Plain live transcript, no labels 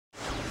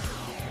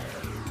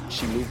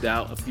She moved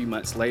out a few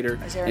months later.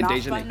 Is there an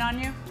off button on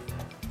you?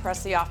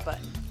 Press the off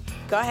button.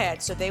 Go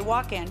ahead. So they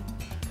walk in,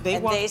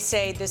 they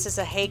say this is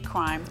a hate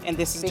crime. And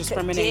this is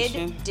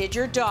discrimination. Did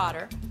your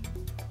daughter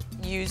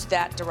use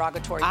that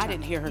derogatory term? I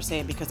didn't hear her say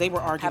it because they were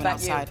arguing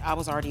outside. You? I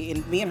was already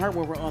in. Me and her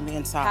were on the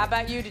inside. How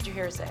about you? Did you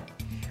hear her say it?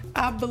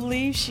 I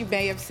believe she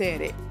may have said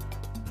it.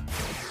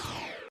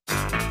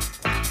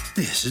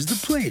 This is the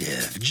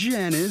plaintiff,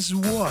 Janice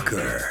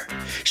Walker.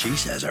 She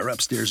says her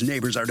upstairs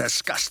neighbors are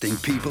disgusting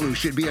people who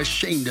should be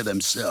ashamed of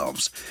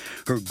themselves.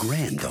 Her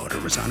granddaughter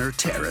was on her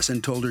terrace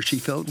and told her she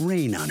felt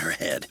rain on her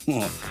head.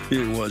 Well,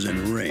 it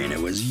wasn't rain,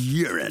 it was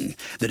urine.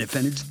 The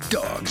defendant's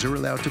dogs are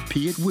allowed to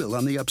pee at will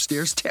on the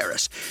upstairs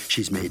terrace.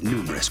 She's made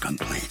numerous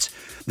complaints.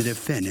 The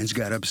defendants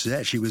got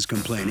upset she was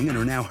complaining and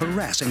are now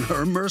harassing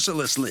her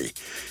mercilessly.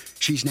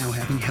 She's now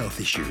having health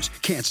issues,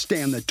 can't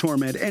stand the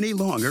torment any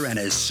longer, and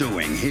is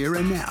suing here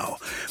and now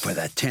for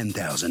the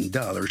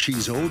 $10,000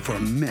 she's owed for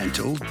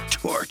mental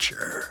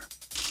torture.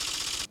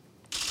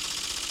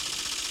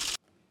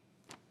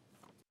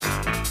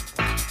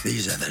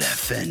 These are the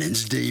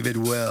defendants, David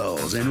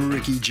Wells and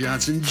Ricky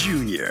Johnson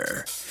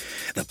Jr.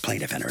 The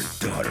plaintiff and her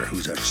daughter,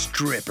 who's a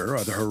stripper,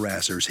 are the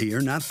harassers here,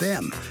 not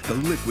them. The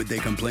liquid they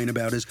complain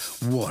about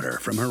is water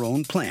from her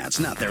own plants,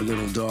 not their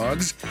little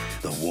dogs.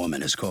 The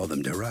woman has called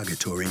them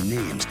derogatory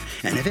names,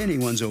 and if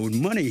anyone's owed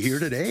money here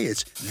today,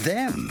 it's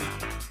them.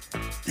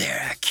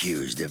 They're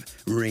accused of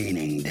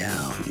raining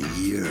down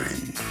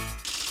urine.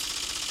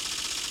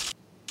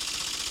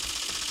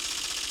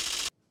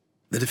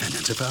 The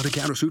defendants have filed a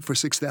countersuit for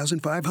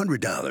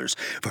 $6,500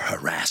 for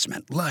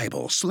harassment,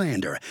 libel,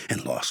 slander,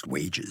 and lost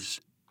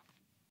wages.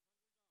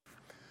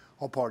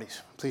 All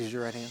parties, please use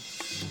your right hand.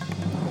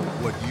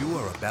 What you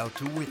are about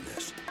to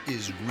witness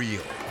is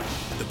real.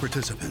 The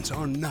participants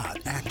are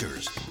not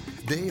actors.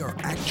 They are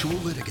actual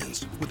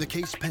litigants with a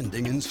case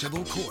pending in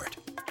civil court.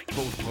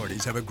 Both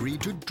parties have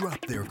agreed to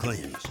drop their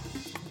claims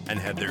and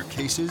have their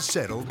cases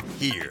settled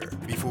here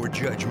before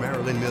Judge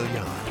Marilyn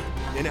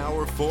Milian in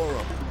our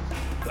forum,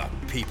 the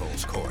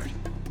People's Court.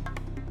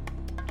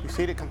 You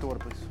seated, come to order,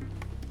 please.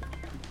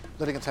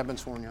 Litigants have been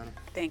sworn, Your Honor.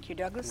 Thank you,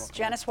 Douglas.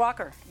 Janice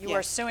Walker, you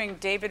are suing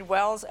David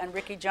Wells and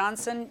Ricky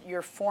Johnson,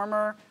 your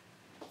former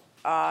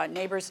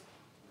neighbors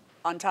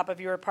on top of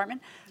your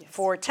apartment,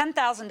 for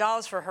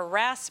 $10,000 for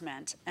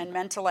harassment and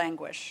mental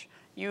anguish.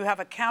 You have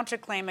a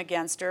counterclaim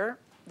against her,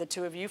 the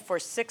two of you, for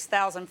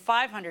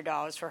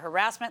 $6,500 for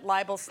harassment,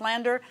 libel,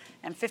 slander,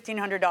 and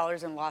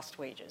 $1,500 in lost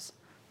wages.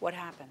 What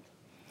happened?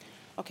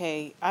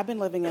 Okay, I've been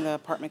living in the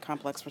apartment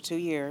complex for 2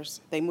 years.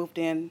 They moved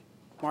in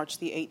March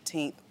the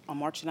 18th. On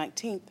March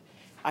 19th,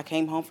 I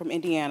came home from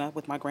Indiana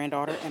with my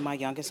granddaughter and my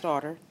youngest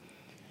daughter.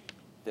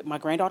 My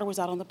granddaughter was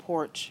out on the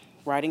porch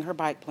riding her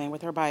bike, playing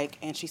with her bike,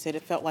 and she said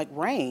it felt like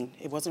rain.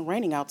 It wasn't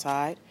raining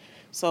outside.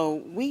 So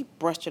we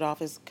brushed it off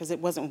because it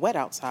wasn't wet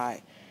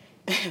outside.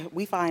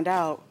 We find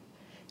out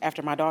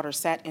after my daughter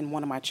sat in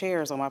one of my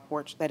chairs on my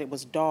porch that it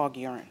was dog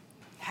urine.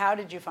 How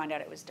did you find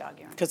out it was dog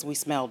urine? Because we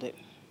smelled it.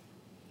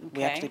 Okay.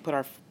 We actually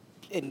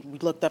and we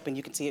looked up and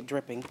you can see it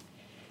dripping.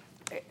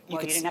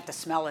 Well, you didn't have to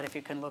smell it if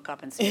you can look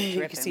up and see it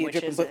dripping. You can see it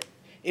dripping, but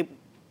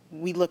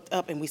we looked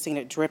up and we seen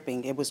it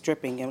dripping. It was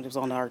dripping and it was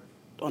on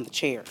the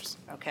chairs.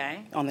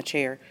 Okay. On the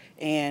chair.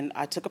 And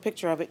I took a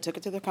picture of it, took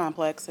it to the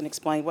complex and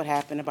explained what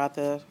happened about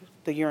the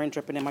urine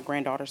dripping in my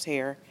granddaughter's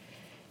hair.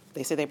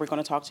 They said they were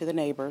going to talk to the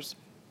neighbors.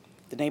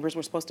 The neighbors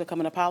were supposed to come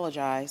and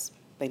apologize.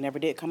 They never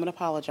did come and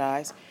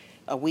apologize.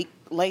 A week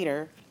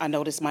later, I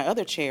noticed my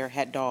other chair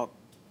had dog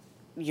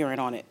urine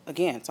on it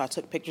again. So I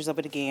took pictures of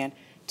it again,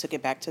 took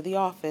it back to the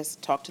office,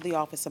 talked to the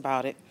office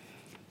about it.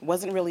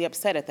 Wasn't really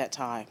upset at that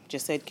time.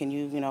 Just said, can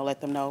you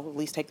let them know, at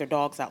least take their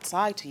dogs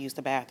outside to use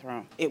the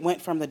bathroom. It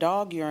went from the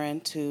dog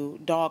urine to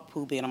dog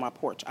poo being on my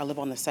porch. I live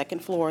on the second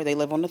floor. They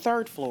live on the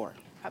third floor.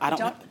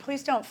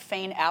 Please don't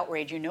feign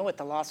outrage. You know what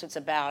the lawsuit's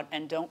about,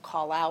 and don't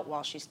call out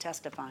while she's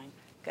testifying.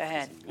 Go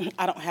ahead.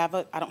 I don't have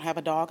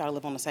a dog. I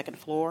live on the second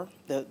floor.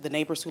 The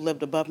neighbors who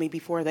lived above me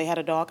before, they had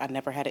a dog. I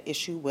never had an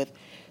issue with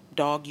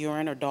dog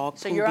urine or dog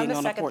poo being on the porch. So you're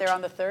on the second, they're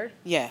on the third?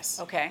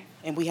 Yes. Okay.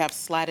 And we have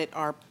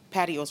our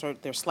patios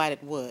they're slatted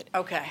wood.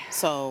 Okay.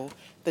 So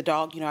the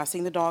dog, I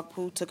seen the dog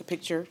poo, took a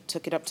picture,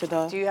 took it up to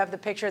the... Do you have the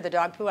picture of the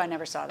dog poo? I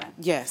never saw that.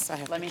 Yes, I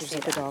have pictures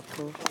of the dog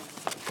poo.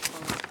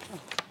 Oh.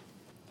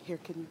 Here,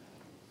 can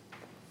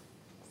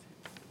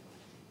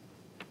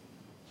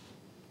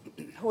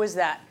you... Who is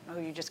that,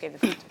 who you just gave the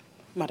photo to?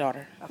 My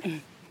daughter.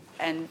 Okay.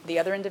 And the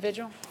other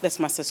individual? That's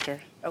my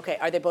sister. Okay.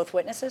 Are they both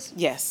witnesses?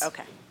 Yes.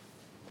 Okay.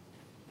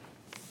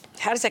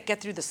 How does that get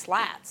through the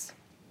slats?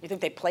 You think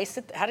they placed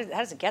it? How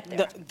does it get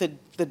there?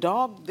 The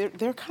dog,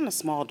 they're kind of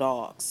small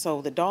dogs.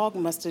 So the dog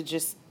must have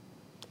just,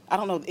 I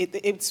don't know,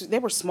 they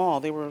were small.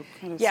 They were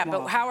kind of small. Yeah,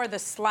 but how are the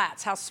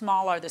slats? How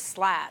small are the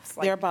slats?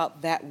 They're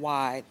about that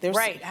wide.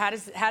 Right. How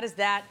does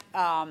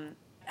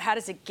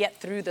it get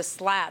through the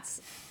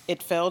slats?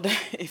 It fell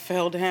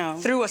down.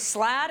 Through a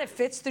slat? It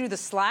fits through the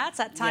slats,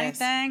 that tiny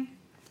thing?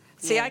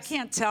 See, yes. I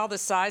can't tell the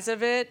size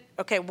of it.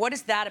 Okay, what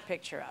is that a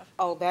picture of?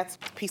 Oh, that's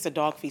a piece of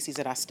dog feces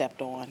that I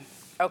stepped on.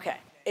 Okay.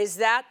 Is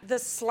that the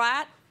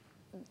slat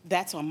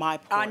That's on my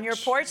porch. On your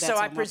porch? So That's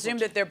I on my presume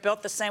porch. that they're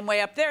built the same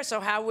way up there. So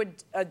how would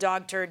a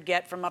dog turd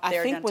get from up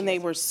there I think down when to they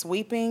yours? were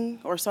sweeping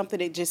or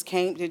something, it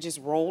just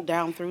rolled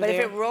down through But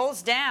there. if it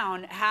rolls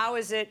down, how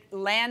is it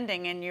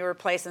landing in your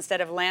place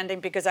instead of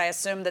landing? Because I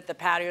assume that the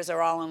patios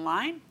are all in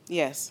line?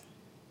 Yes.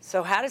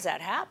 So how does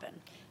that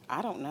happen?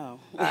 I don't know.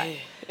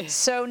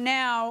 So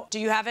now, do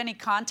you have any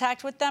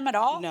contact with them at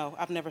all? No,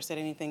 I've never said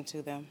anything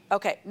to them.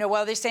 Okay. No,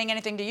 well, are they saying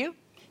anything to you?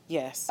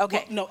 Yes.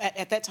 Okay. Well, no,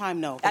 at that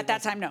time, no. At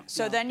that time, no.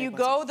 So then they you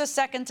wasn't. go the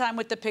second time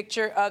with the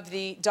picture of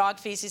the dog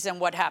feces, and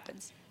what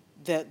happens?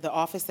 The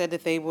office said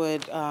that they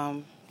would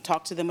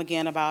talk to them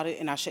again about it,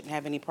 and I shouldn't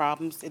have any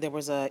problems. There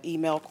was an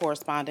email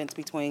correspondence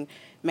between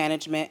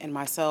management and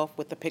myself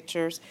with the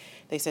pictures.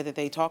 They said that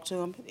they talked to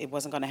them. It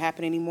wasn't going to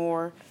happen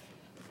anymore.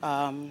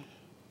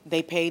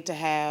 They paid to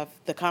have,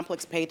 the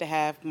complex paid to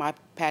have my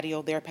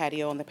patio, their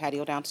patio, and the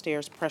patio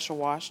downstairs pressure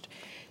washed.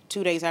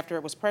 2 days after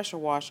it was pressure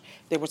washed,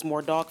 there was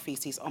more dog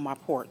feces on my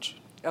porch.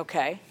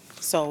 Okay.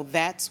 So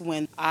that's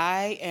when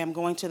I am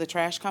going to the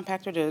trash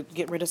compactor to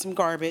get rid of some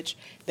garbage.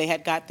 They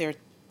had got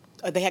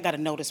a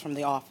notice from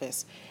the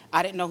office.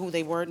 I didn't know who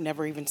they were,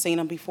 never even seen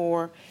them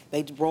before.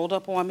 They rolled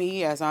up on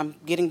me as I'm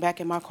getting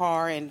back in my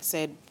car and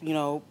said, you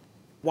know,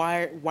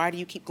 why do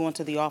you keep going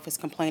to the office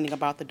complaining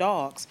about the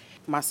dogs?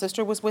 My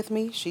sister was with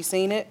me. She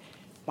seen it.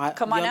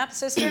 Come on up,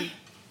 sister.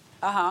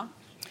 Uh-huh.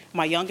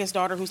 My youngest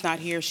daughter, who's not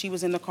here, she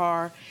was in the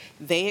car.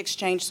 They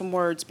exchanged some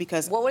words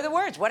because What were the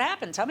words? What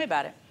happened? Tell me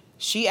about it.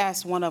 she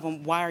asked one of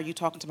them, why are you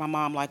talking to my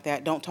mom like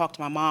that? Don't talk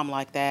to my mom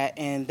like that.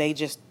 And they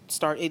just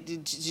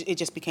it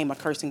just became a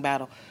cursing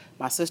battle.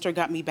 My sister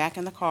got me back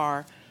in the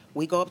car.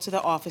 We go up to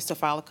the office to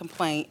file a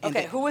complaint. And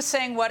Okay, who was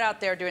saying what out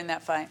there during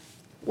that fight?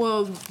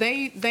 Well,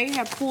 they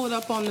had pulled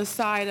up on the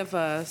side of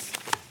us,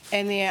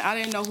 and then I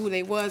didn't know who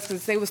they was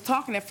because they was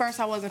talking. At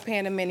first, I wasn't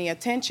paying them any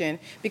attention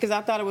because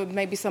I thought it was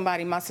maybe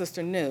somebody my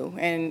sister knew,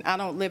 and I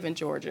don't live in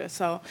Georgia.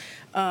 So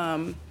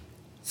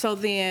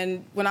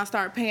then when I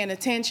started paying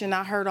attention,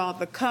 I heard all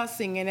the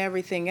cussing and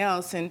everything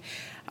else, and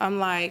I'm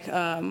like,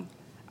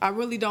 I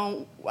really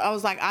don't. I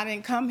was like, I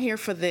didn't come here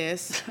for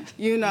this,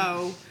 you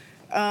know.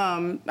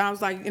 I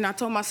was like, and I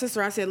told my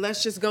sister, I said,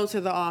 let's just go to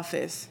the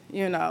office,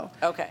 you know.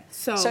 Okay.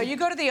 So you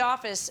go to the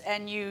office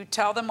and you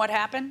tell them what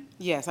happened?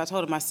 yes, I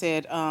told them, I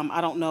said, I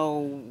don't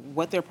know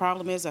what their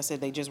problem is. I said,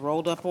 they just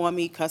rolled up on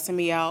me, cussing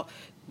me out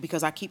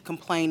because I keep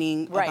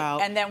complaining Right.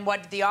 about. And then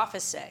what did the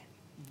office say?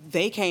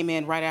 They came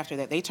in right after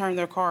that. They turned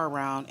their car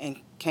around and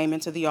came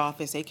into the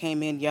office. They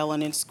came in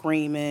yelling and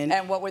screaming.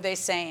 And what were they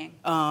saying?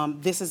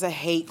 This is a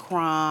hate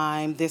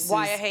crime.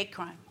 Why a hate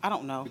crime? I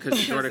don't know.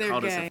 Because your daughter they're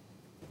called us gay.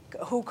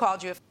 Who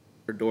called you?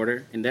 her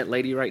daughter. And that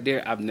lady right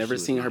there, I've never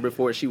seen her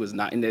before. She was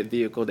not in that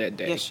vehicle that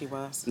day. Yes, she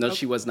was. No,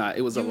 she was not.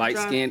 It was a You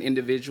light-skinned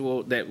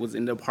individual that was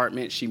in the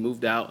apartment. She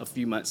moved out a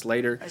few months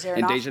later. Is there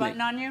an and off Dejanay-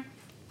 button on you?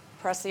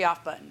 Press the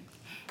off button.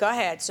 Go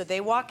ahead. So they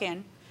walk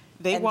in,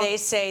 They and walk- they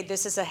say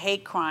this is a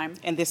hate crime.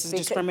 And this is Beca-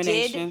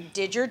 discrimination.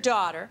 Did your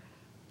daughter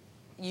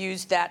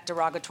use that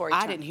derogatory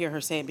term? I didn't hear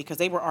her say it because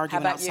they were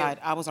arguing about you? outside.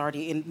 I was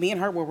already in. Me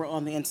and her were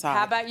on the inside.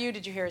 How about you?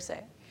 Did you hear her say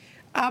it?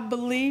 I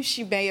believe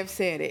she may have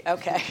said it.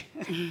 Okay.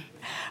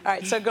 All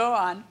right, so go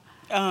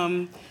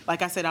on.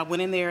 Like I said, I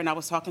went in there and I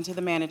was talking to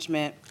the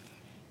management.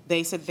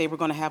 They said they were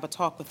going to have a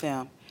talk with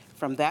them.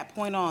 From that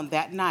point on,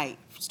 that night,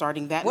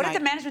 starting that What night. did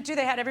the management do?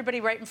 They had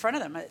everybody right in front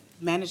of them.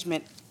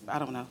 management, I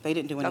don't know. They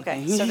didn't do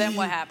anything. Okay, so then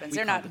what happens?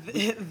 They're not.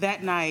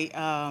 That night.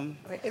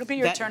 It'll be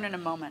your that- turn in a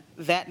moment.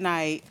 That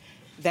night,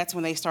 that's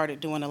when they started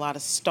doing a lot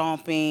of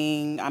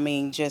stomping. I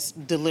mean,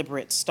 just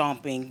deliberate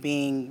stomping,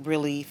 being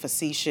really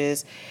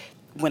facetious.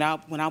 When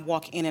I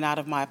walk in and out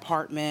of my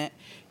apartment,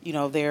 you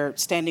know, they're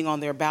standing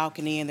on their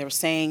balcony and they're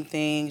saying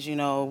things, you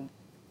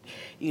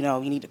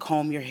need to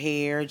comb your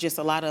hair, just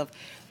a lot of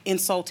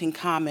insulting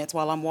comments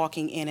while I'm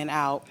walking in and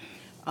out.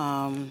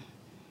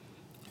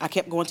 I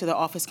kept going to the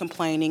office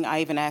complaining.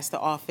 I even asked the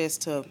office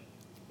to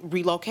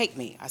relocate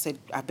me. I said,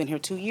 I've been here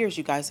 2 years.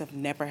 You guys have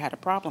never had a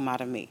problem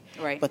out of me.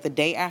 Right. But the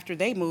day after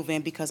they move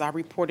in, because I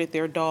reported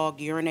their dog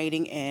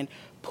urinating and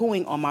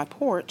pooing on my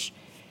porch,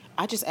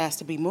 I just asked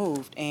to be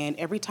moved. And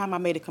every time I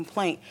made a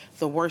complaint,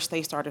 the worse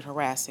they started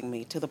harassing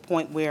me, to the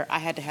point where I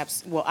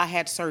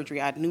had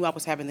surgery. I knew I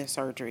was having this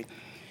surgery.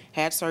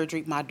 Had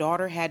surgery. My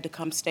daughter had to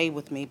come stay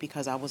with me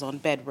because I was on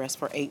bed rest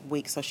for 8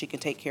 weeks so she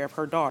could take care of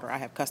her daughter. I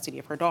have custody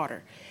of her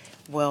daughter.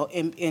 Well,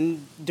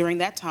 during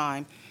that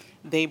time,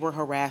 they were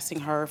harassing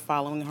her,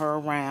 following her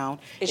around.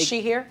 Is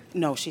she here?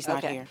 No, she's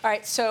not Okay. here. All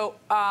right. So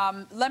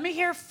let me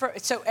hear.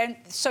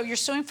 So you're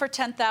suing for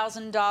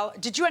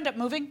 $10,000. Did you end up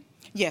moving?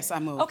 Yes, I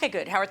moved. Okay,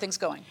 good. How are things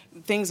going?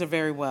 Things are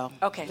very well.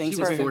 Okay. Things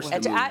She are was very forced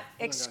well. to And move.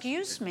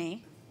 excuse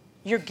me,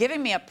 you're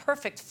giving me a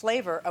perfect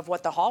flavor of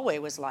what the hallway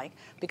was like,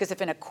 because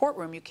if in a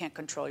courtroom you can't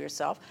control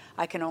yourself,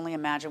 I can only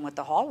imagine what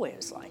the hallway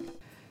is like.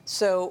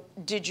 So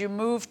did you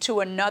move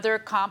to another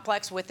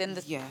complex within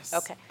the? Yes.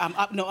 Okay.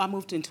 I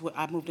moved into a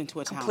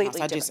townhouse.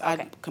 Completely different, I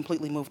okay.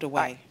 completely moved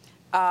away.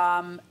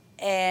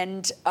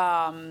 And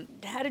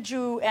how did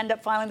you end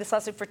up filing this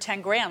lawsuit for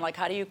 10 grand? Like,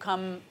 how do you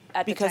come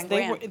at the 10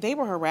 grand? Because they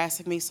were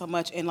harassing me so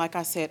much, and like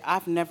I said,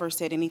 I've never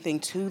said anything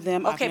to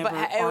them. Okay, I've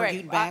never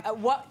argued back.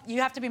 What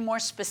you have to be more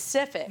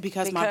specific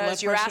Because my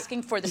blood you're pressure-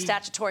 asking for the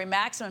statutory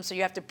maximum, so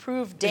you have to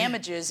prove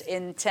damages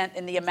in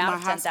the amount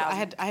of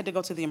 10,000. I had to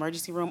go to the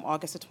emergency room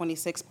August the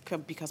 26th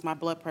because my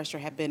blood pressure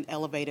had been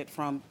elevated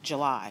from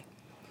July,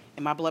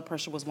 and my blood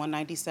pressure was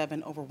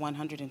 197 over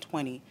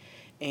 120,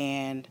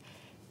 and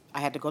I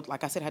had to go.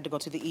 Like I said, I had to go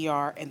to the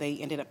ER, and they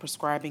ended up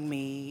prescribing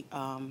me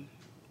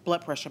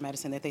blood pressure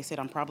medicine that they said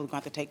I'm probably going to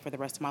have to take for the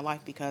rest of my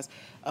life because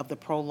of the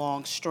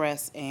prolonged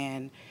stress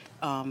and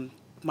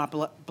my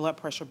blood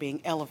pressure being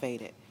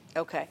elevated.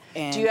 Okay.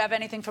 And do you have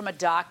anything from a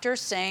doctor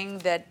saying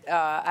that,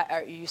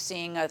 are you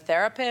seeing a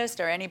therapist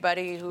or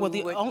anybody who would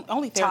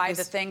only tie the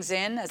therapist- things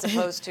in as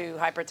opposed to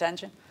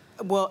hypertension?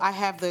 Well, I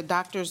have the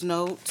doctor's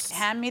notes.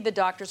 Hand me the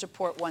doctor's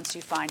report once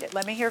you find it.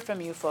 Let me hear from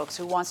you folks.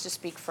 Who wants to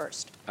speak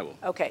first? I will.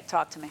 Okay,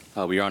 talk to me.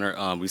 Your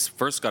Honor, we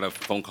first got a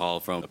phone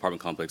call from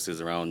apartment complexes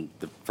around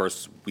the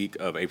first week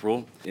of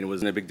April, and it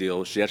wasn't a big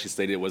deal. She actually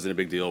stated it wasn't a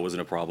big deal, it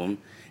wasn't a problem,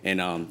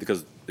 and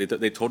because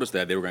they told us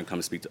that they were going to come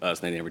and speak to us,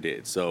 and they never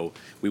did. So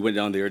we went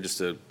down there just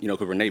to, because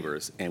we're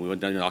neighbors, and we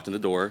went down and knocked on the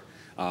door.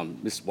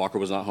 Miss Walker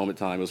was not home at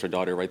the time. It was her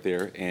daughter right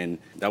there, and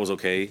that was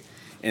okay.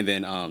 And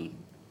then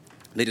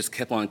they just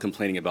kept on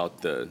complaining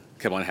about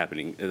kept on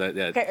happening.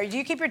 Okay, do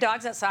you keep your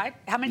dogs outside?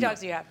 How many dogs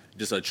do you have?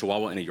 Just a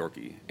Chihuahua and a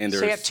Yorkie. And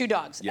So you have 2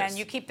 dogs, yes. and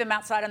you keep them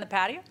outside on the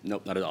patio?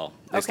 Nope, not at all.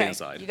 They stay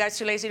inside. You guys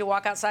too lazy to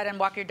walk outside and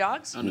walk your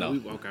dogs? No. We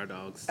walk our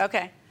dogs.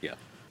 Okay. Yeah.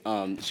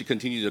 She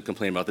continued to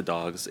complain about the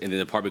dogs. In the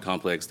apartment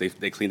complex, they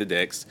cleaned the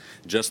decks,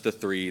 just the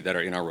 3 that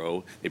are in our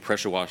row. They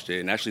pressure washed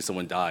it, and actually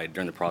someone died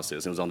during the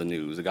process. It was on the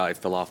news. A guy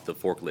fell off the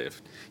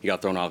forklift. He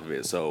got thrown off of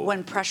it. So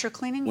When pressure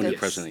cleaning? when Did- the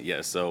pressure,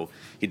 yes. So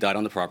he died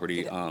on the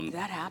property.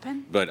 that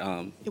happen? But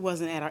It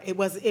wasn't at our. It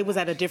was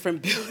at a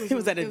different building. It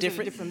was at a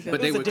different. building. but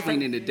they it was a were different-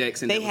 cleaning the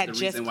decks, and They that was had the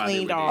just reason why they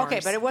cleaned were there. ours.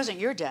 Okay, but it wasn't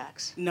your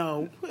decks.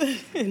 No,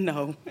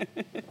 no.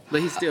 But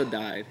he still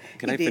died.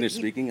 Can I did. finish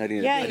speaking? I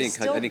didn't. Yeah, I he didn't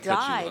still cut you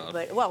died, off.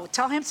 but, well,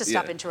 tell him to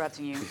stop Yeah.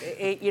 interrupting you.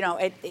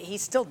 He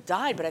still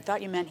died, but I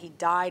thought you meant he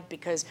died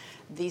because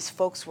these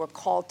folks were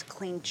called to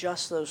clean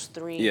just those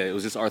 3. Yeah, it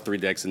was just our 3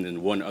 decks and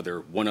then one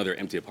other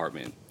empty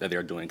apartment that they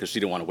were doing because she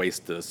didn't want to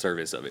waste the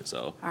service of it.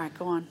 So All right,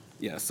 go on.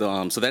 yeah,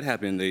 so that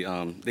happened.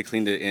 They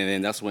cleaned it, and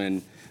then that's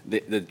when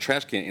the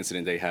trash can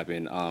incident day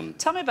happened.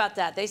 Tell me about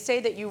that. They say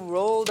that you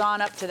rolled on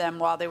up to them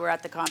while they were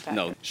at the compound.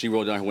 No, she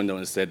rolled down her window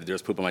and said that there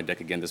was poop on my deck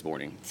again this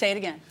morning. Say it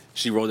again.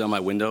 She rolled down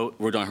her window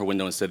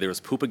and said there was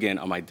poop again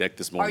on my deck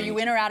this Are morning. you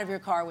in or out of your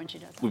car when she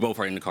does that? We both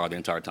are in the car the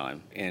entire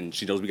time, and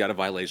she knows we got a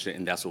violation,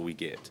 and that's what we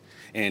get.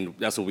 And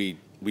that's what we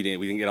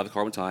didn't get out of the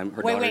car on time.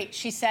 Her daughter, Wait.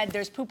 She said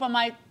there's poop on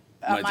my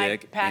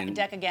deck, and-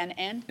 deck again,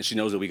 and? and she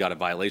knows that we got a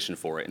violation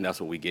for it, and that's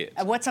what we get.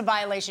 What's a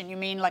violation? You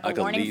mean like a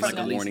warning lease, from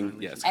like the a warning,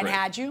 yes, And correct.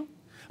 had you?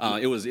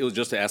 It was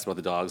just to ask about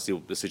the dogs,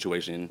 the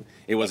situation.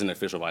 It wasn't an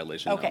official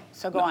violation. Okay, no.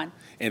 so go on.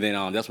 And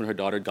then that's when her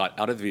daughter got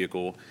out of the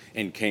vehicle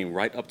and came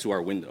right up to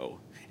our window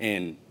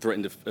and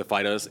threatened to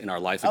fight us in our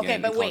life again. Okay,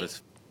 but and called wait.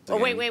 us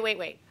Oh, again.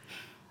 wait.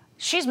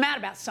 She's mad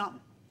about something.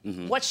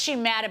 Mm-hmm. What's she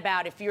mad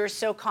about if you're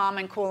so calm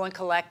and cool and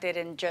collected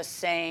and just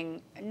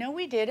saying, no,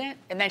 we didn't,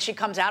 and then she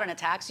comes out and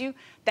attacks you?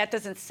 That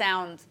doesn't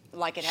sound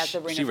like it has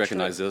the ring She of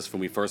recognized truth. us when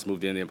we first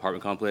moved in the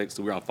apartment complex.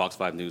 So we were on Fox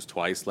 5 News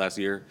twice last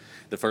year.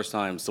 The first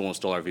time someone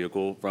stole our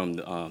vehicle from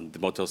the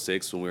Motel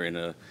 6 when we were in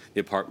the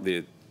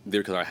apartment.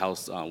 There because our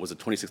house was a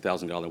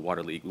 $26,000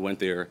 water leak. We went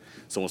there,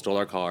 someone stole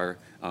our car.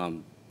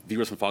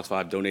 Viewers from Fox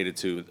 5 donated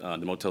to the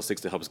Motel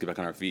 6 to help us get back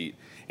on our feet.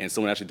 And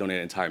someone actually donated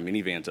an entire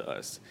minivan to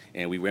us.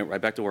 And we went right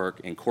back to work,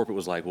 and corporate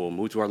was like, well,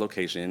 move to our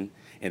location.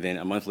 And then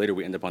a month later,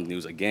 we ended up on the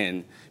news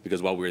again,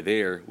 because while we were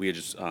there, we had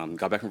just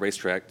got back from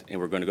racetrack, and we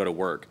were going to go to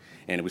work.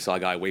 And we saw a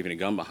guy waving a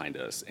gun behind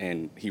us.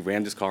 And he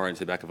rammed his car into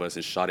the back of us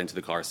and shot into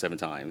the car 7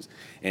 times.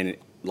 And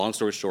long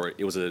story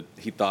short,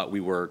 he thought we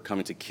were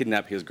coming to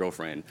kidnap his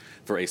girlfriend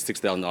for a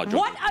 $6,000 drug.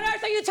 What on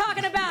earth are you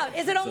talking about?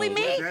 Is it only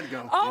me? where'd that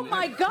go? Oh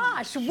my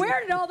gosh,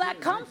 where did all that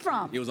come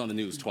from? It was on the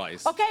news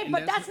twice. Okay,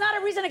 but that's not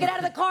a reason to get out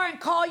of the car and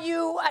call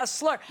you a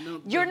slur.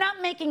 You're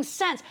not making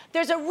sense.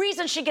 There's a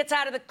reason she gets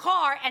out of the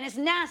car and is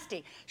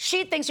nasty.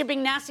 She thinks you're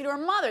being nasty to her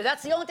mother.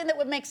 That's the only thing that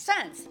would make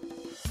sense.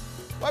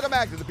 Welcome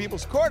back to the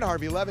People's Court.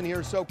 Harvey Levin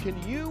here. So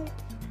can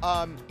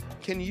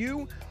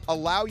you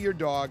allow your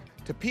dog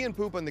to pee and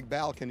poop on the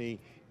balcony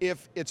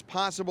if it's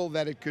possible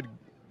that it could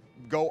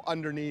go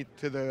underneath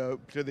to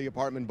the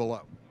apartment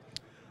below?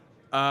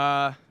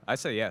 I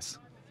say yes.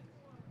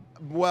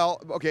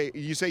 Well, okay,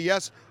 you say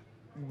yes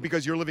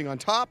because you're living on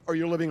top or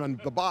you're living on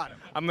the bottom?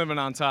 I'm living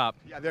on top.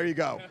 Yeah, there you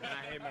go. And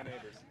I hate my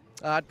neighbors.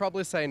 I'd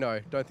probably say no.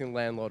 Don't think the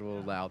landlord will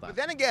allow But that.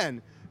 then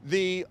again,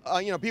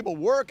 people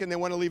work and they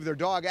want to leave their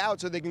dog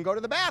out so they can go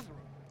to the bathroom.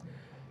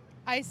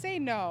 I say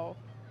no.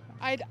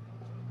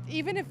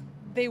 Even if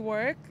they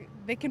work,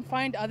 they can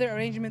find other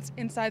arrangements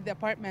inside the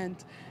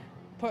apartment.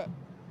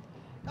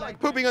 Like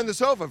pooping on the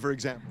sofa, for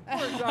example.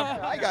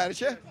 I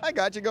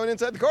got you going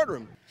inside the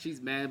courtroom.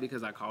 She's mad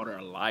because I called her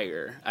a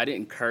liar. I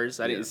didn't curse.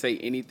 I didn't say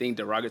anything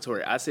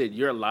derogatory. I said,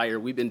 you're a liar.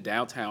 We've been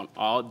downtown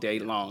all day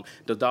long.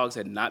 The dogs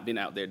had not been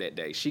out there that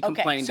day. She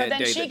complained that day.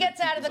 Okay, so then she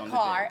gets out of the people's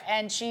car on the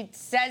and she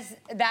says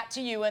that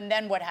to you, and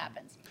then what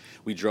happens?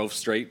 We drove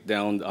straight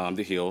down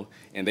the hill,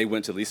 and they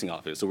went to the leasing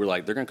office. So we're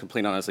like, they're going to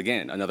complain on us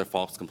again, another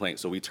false complaint.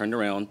 So we turned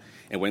around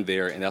and went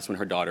there, and that's when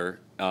her daughter,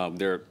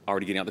 they're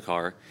already getting out of the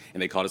car,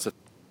 and they called us and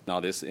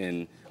all this,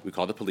 and we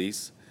called the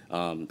police.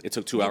 It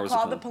took 2 hours. You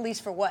called the police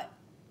for what?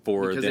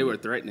 because they were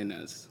threatening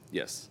us.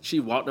 Yes. She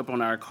walked up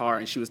on our car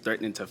and she was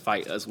threatening to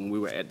fight us when we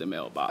were at the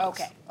mailbox.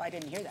 Okay, well, I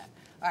didn't hear that.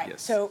 All right,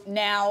 Yes. so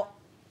now,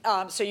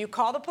 so you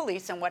call the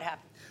police, and what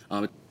happened?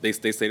 They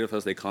stayed with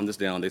us. They calmed us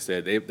down. They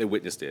said they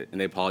witnessed it,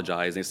 and they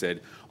apologized. They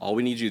said, all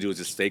we need you to do is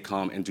just stay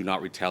calm and do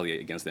not retaliate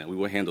against them. We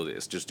will handle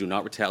this. Just do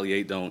not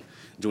retaliate. Don't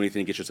do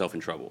anything to get yourself in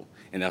trouble.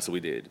 And that's what we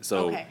did.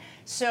 So, Okay,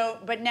 so,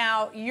 but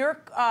now your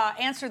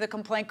answer to the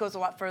complaint goes a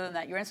lot further than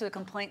that. Your answer to the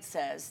complaint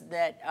says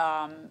that,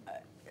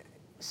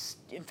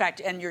 in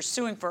fact, and you're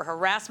suing for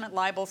harassment,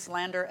 libel,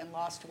 slander, and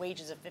lost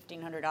wages of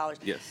 $1,500.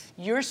 Yes.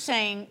 You're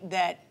saying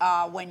that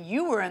when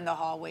you were in the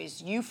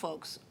hallways, you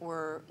folks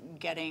were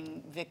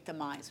getting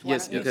victimized. Why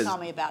Yes, don't you because tell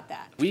me about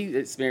that? We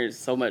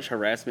experienced so much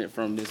harassment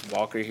from Ms.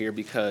 Walker here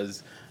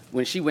because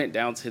when she went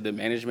down to the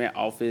management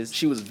office,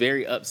 she was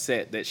very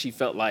upset that she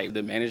felt like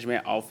the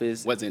management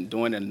office wasn't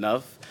doing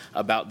enough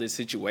about this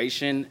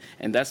situation.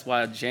 And that's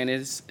why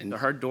Janice and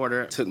her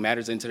daughter took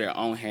matters into their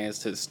own hands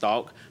to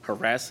stalk,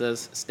 harass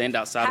us, stand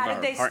outside How of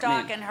our did they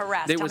apartment. stalk and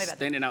harass? They Tell were me about that.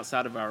 standing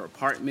outside of our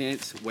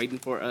apartment waiting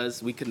for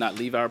us. We could not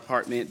leave our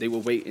apartment. They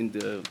would wait in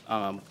the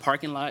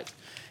parking lot.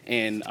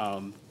 And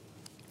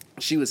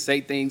she would say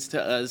things to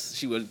us.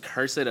 She would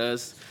curse at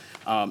us,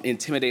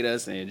 intimidate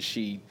us, and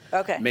she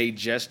made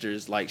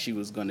gestures like she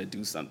was going to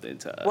do something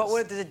to us. What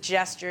were the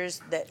gestures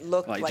that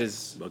looked like?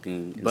 Just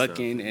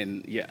bucking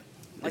and yeah,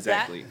 Like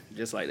that? exactly,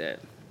 just like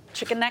that.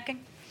 Chicken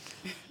necking?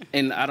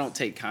 And I don't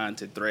take kind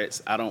to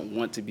threats. I don't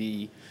want to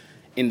be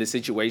in the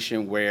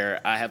situation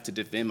where I have to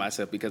defend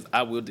myself because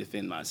I will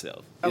defend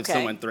myself. If Okay.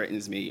 someone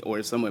threatens me or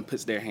if someone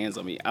puts their hands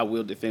on me, I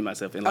will defend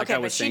myself. And like I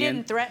was but she saying,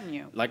 didn't threaten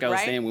you, like I was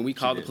right? saying, when we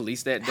called the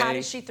police that day, How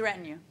did she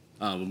threaten you?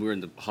 when we were in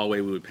the hallway,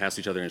 we would pass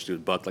each other and she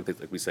would buck like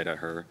we said at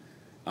her.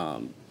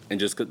 And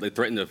just they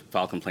threatened to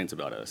file complaints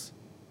about us.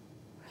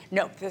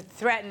 No, the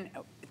threaten.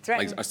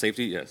 Like our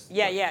safety, yes.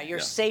 Yeah, your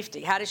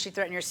safety. How did she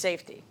threaten your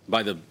safety?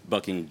 By the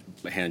bucking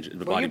hand, the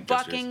Were body you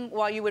gestures. bucking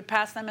while you would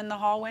pass them in the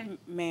hallway?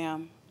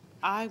 Ma'am,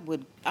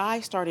 I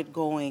started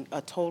going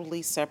a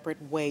totally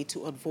separate way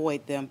to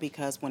avoid them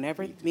because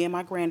whenever me and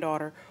my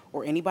granddaughter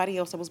or anybody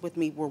else that was with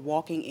me were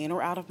walking in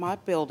or out of my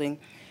building,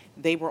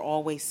 they were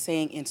always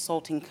saying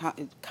insulting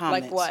comments.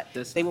 Like what?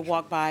 They would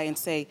walk by and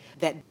say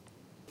that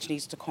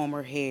needs to comb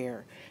her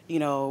hair. You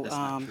know,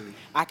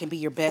 I can be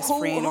your best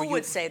friend. Who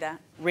would say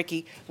that?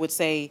 Ricky would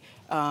say,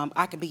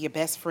 I can be your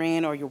best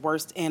friend or your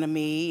worst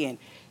enemy, and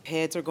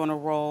heads are going to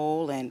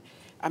roll, and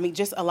I mean,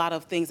 just a lot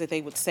of things that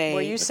they would say.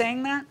 Were you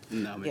saying that?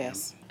 no, ma'am.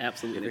 Yes.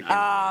 Absolutely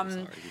not.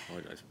 Sorry, we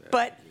apologize for that.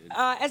 But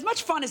as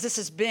much fun as this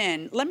has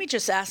been, let me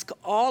just ask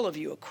all of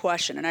you a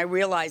question, and I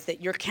realize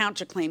that your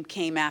counterclaim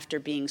came after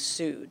being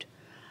sued.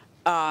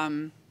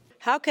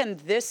 How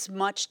can this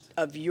much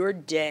of your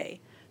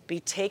day be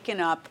taken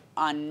up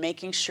on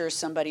making sure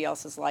somebody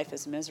else's life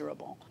is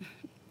miserable?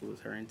 It was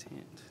her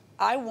intent.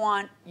 I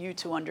want you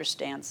to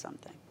understand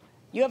something.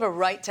 You have a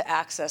right to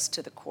access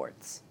to the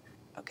courts,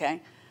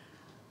 okay?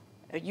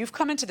 You've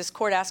come into this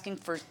court asking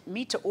for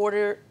me to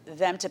order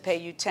them to pay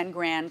you 10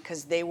 grand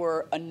because they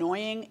were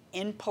annoying,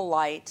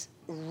 impolite,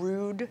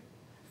 rude,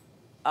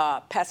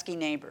 pesky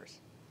neighbors.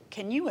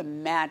 Can you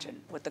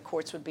imagine what the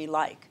courts would be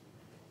like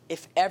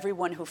if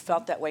everyone who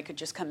felt that way could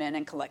just come in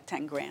and collect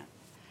 10 grand?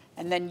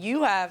 And then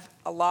you have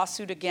a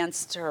lawsuit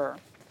against her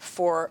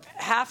for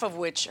half of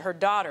which her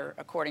daughter,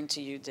 according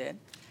to you, did.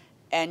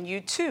 And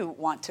you, too,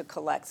 want to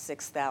collect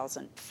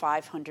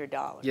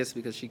 $6,500. Yes,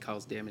 because she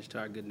caused damage to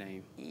our good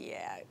name.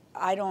 Yeah,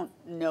 I don't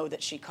know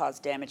that she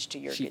caused damage to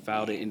your She good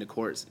filed name. it in the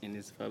courts and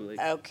it's public.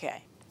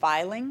 Okay.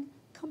 Filing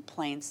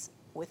complaints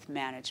with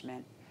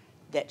management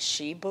that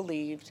she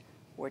believed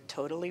were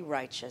totally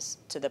righteous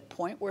to the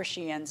point where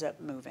she ends up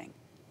moving,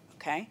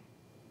 okay,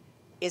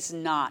 is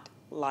not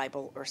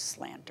libel or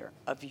slander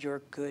of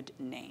your good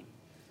name,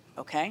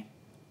 okay?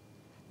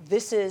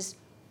 This is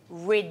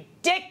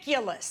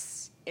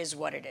ridiculous, is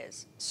what it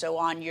is. So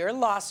on your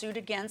lawsuit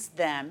against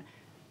them,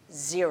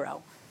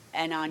 0.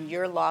 And on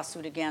your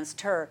lawsuit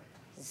against her,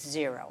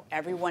 0.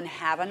 Everyone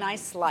have a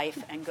nice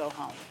life and go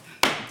home.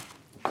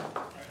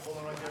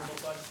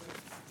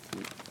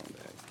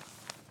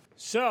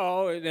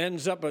 So it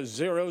ends up a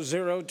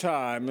 0-0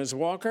 tie. Ms.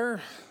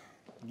 Walker,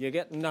 you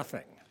get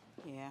nothing.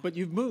 Yeah. But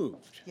you've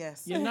moved.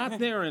 Yes. You're not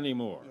there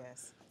anymore.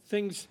 Yes.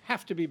 Things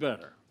have to be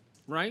better,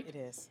 right? It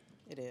is.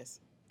 It is.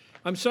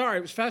 I'm sorry,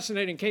 it was a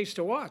fascinating case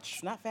to watch.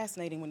 It's not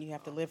fascinating when you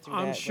have to live through that.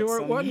 I'm with sure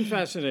it some- wasn't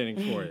fascinating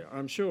for you.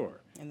 I'm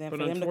sure. And then But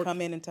for them to unfortunately-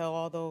 come in and tell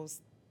all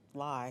those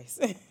lies.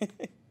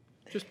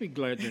 Just be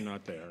glad you're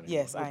not there anymore.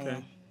 Yes, I okay?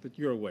 am. That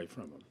you're away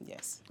from him.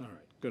 Yes. All right,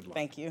 good luck.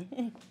 Thank you.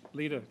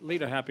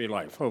 Lead a happy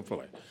life,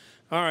 hopefully.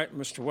 All right,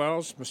 Mr.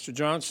 Wells, Mr.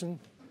 Johnson,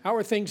 how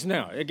are things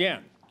now?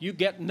 Again, you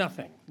get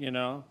nothing, you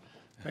know?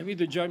 Maybe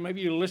the judge,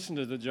 maybe you listened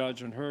to the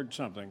judge and heard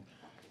something.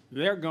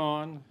 They're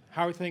gone.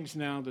 How are things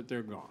now that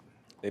they're gone?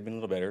 They've been a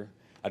little better.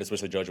 I just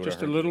wish the judge would have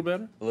Just a heard little me.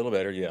 better? A little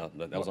better, yeah.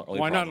 That was the only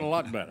Why not problem. a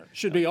lot better?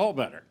 Should be all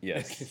better.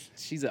 Yes.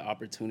 She's an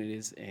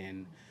opportunist,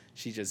 and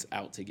she's just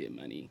out to get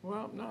money.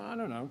 Well, no, I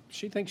don't know.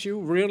 She thinks you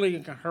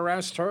really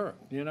harassed her,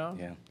 you know?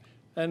 Yeah.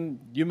 And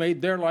you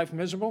made their life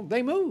miserable.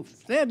 They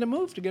moved. They had to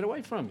move to get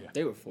away from you.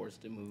 They were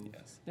forced to move.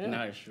 Yes. Yeah. And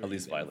I assure At you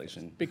least they were.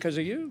 violation. Because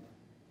of you?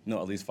 No,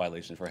 at least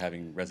violation for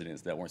having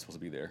residents that weren't supposed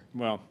to be there.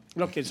 Well,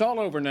 look, it's all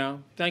over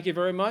now. Thank you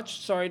very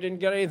much. Sorry I didn't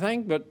get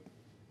anything, but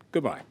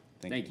goodbye.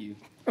 Thank you.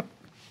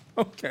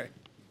 Okay.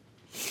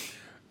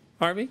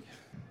 Harvey?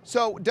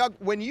 So, Doug,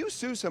 when you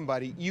sue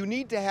somebody, you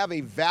need to have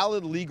a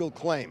valid legal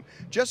claim.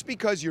 Just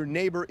because your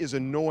neighbor is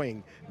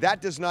annoying,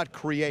 that does not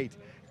create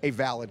a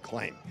valid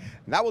claim.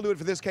 And that will do it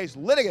for this case.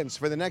 Litigants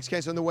for the next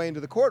case on the way into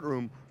the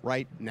courtroom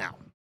right now.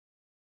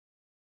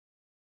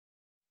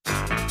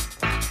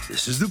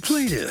 This is the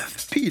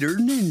plaintiff, Peter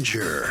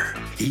Ninja.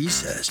 He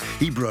says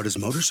he brought his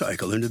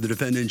motorcycle into the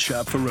defendant's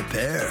shop for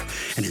repair,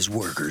 and his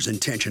workers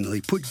intentionally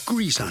put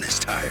grease on his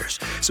tires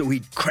so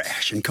he'd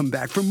crash and come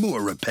back for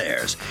more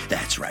repairs.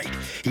 That's right,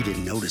 he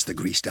didn't notice the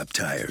greased up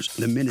tires.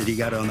 The minute he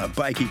got on the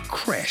bike, he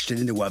crashed it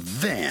into a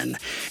van,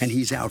 and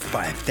he's out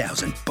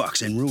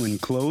 $5,000 in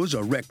ruined clothes,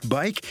 a wrecked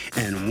bike,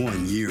 and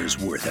 1 year's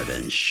worth of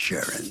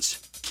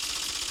insurance.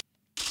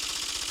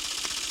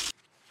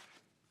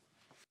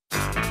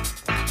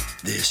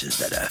 This is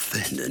the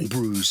defendant,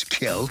 Bruce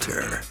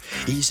Kelter.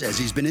 He says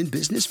he's been in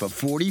business for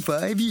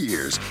 45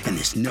 years, and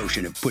this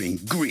notion of putting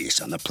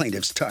grease on the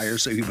plaintiff's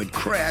tires so he would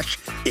crash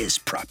is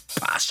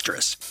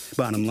preposterous.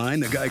 Bottom line,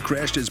 the guy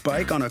crashed his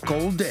bike on a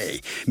cold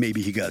day.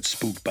 Maybe he got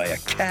spooked by a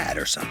cat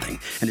or something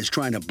and is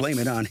trying to blame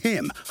it on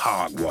him.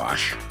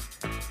 Hogwash.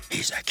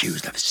 He's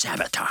accused of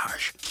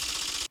sabotage.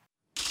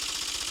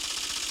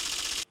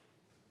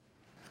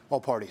 All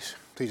parties,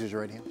 please raise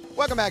your right hand.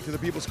 Welcome back to the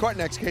People's Court.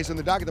 Next case on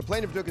the docket. The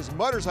plaintiff took his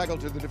motorcycle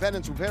to the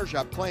defendant's repair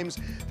shop, claims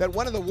that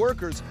one of the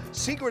workers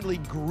secretly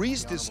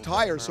greased his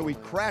tires so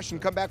he'd crash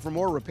and come back for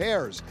more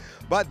repairs.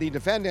 But the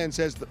defendant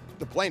says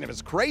the plaintiff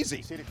is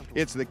crazy.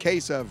 It's the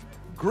case of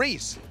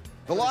grease,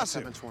 the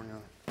lawsuit.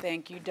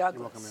 Thank you,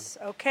 Douglas.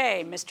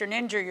 Okay, Mr.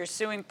 Ninja, you're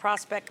suing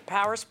Prospect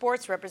Power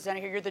Sports,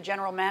 representing here. You're the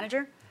general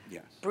manager?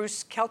 Yes.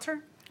 Bruce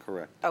Kelter?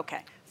 Correct.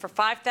 Okay. For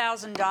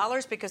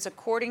 $5,000 because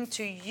according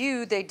to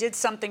you, they did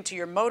something to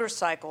your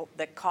motorcycle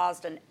that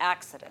caused an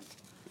accident.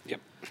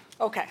 Yep.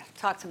 Okay,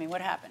 talk to me. What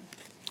happened?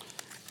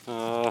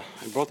 I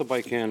brought the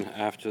bike in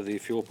after the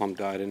fuel pump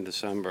died in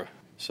December.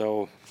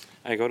 So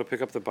I go to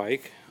pick up the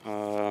bike.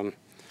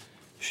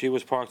 She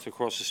was parked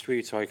across the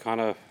street, so I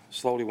kind of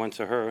slowly went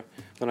to her.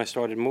 Then I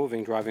started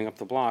moving, driving up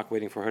the block,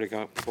 waiting for her to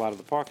go out of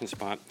the parking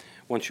spot.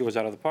 When she was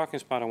out of the parking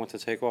spot, I went to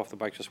take off. The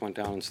bike just went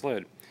down and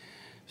slid.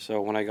 So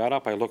when I got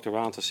up, I looked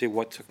around to see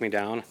what took me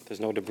down.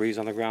 There's no debris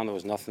on the ground. There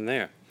was nothing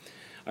there.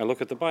 I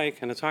look at the bike,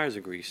 and the tires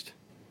are greased.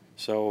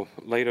 So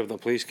later, the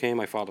police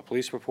came. I filed a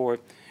police report.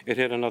 It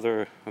hit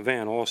another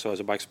van also as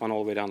the bike spun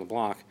all the way down the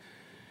block.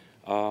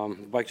 The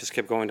bike just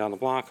kept going down the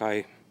block.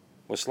 I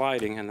was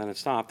sliding, and then it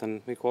stopped,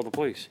 and we called the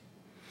police.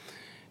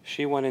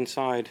 She went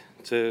inside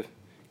to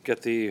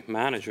get the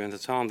manager and to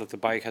tell him that the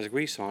bike has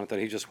grease on it, that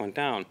he just went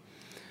down.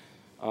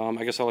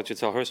 I guess I'll let you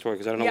tell her story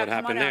because I don't know what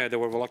happened there. They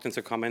were reluctant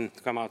to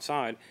come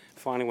outside.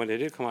 Finally, when they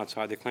did come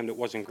outside, they claimed it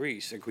wasn't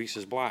grease. The grease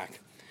is black.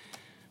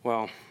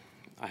 Well,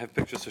 I have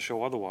pictures to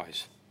show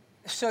otherwise.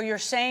 So you're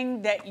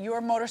saying that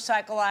your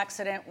motorcycle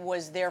accident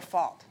was their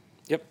fault?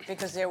 Yep.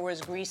 Because there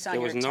was grease on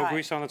your tires? There was no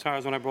grease on the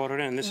tires when I brought it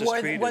in. This is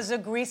treated. Was the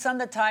grease on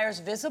the tires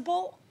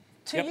visible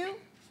to you?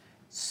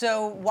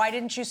 So why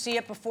didn't you see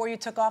it before you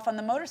took off on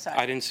the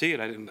motorcycle? I didn't see it.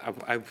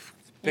 I've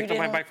picked up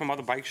my bike from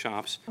other bike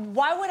shops.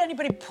 Why would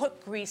anybody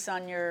put grease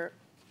on your...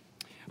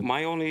 The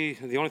only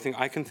thing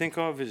I can think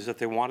of is that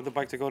they wanted the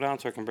bike to go down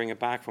so I can bring it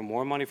back for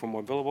more money, for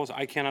more billables.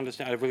 I can't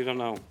understand. I really don't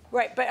know.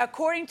 Right, but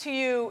according to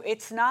you,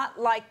 it's not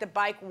like the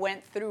bike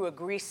went through a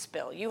grease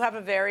spill. You have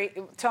a very...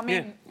 Tell me...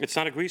 Yeah, it's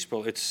not a grease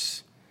spill.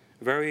 It's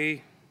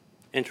very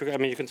intricate. I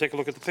mean, you can take a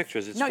look at the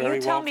pictures. It's very well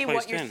placed in. No, you tell me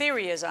what your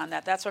theory is on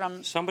that. That's what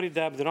I'm... Somebody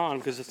dabbed it on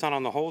because it's not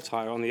on the whole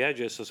tire, on the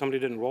edges, so somebody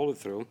didn't roll it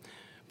through.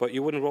 But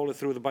you wouldn't roll it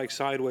through the bike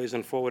sideways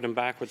and forward and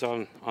backwards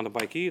on the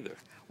bike either.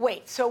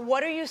 Wait, so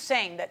what are you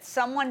saying? That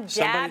someone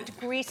dabbed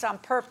grease on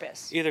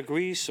purpose? Either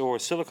grease or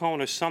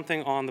silicone or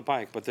something on the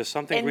bike, but there's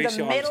something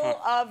greasy on the in the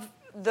middle of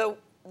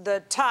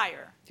the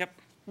tire? Yep.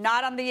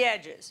 Not on the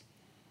edges?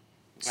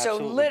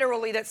 Absolutely. So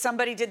literally that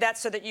somebody did that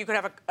so that you could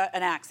have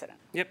an accident?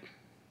 Yep.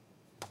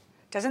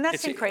 Doesn't that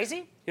seem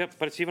crazy? Yep,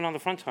 but it's even on the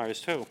front tires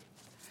too.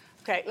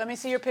 Okay, let me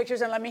see your pictures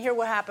and let me hear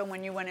what happened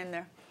when you went in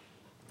there.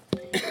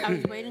 I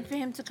was waiting for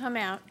him to come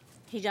out.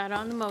 He got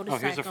on the motorcycle. Oh,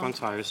 here's the front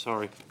tires,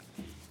 sorry.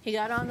 He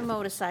got on the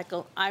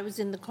motorcycle. I was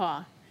in the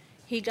car.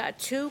 He got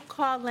 2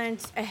 car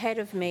lengths ahead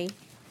of me,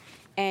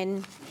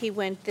 and he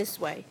went this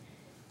way.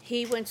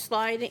 He went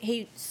sliding,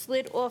 he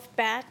slid off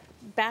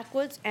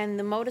backwards, and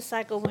the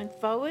motorcycle went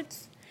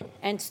forwards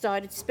and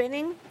started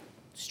spinning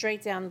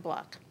straight down the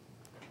block.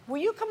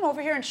 Will you come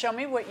over here and show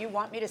me what you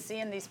want me to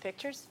see in these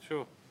pictures?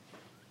 Sure.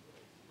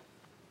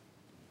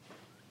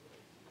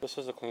 This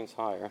is a clean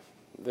tire.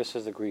 This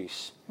is the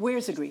grease.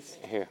 Where's the grease?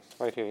 Here,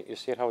 right here. You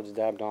see how it's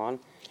dabbed on?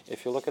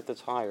 If you look at the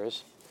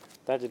tires,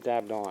 that's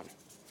dabbed on.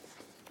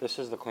 This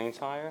is the clean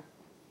tire.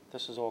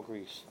 This is all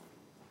grease.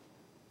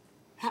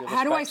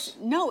 How do I?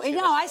 No,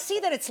 I see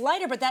that it's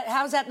lighter, but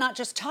how's that not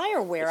just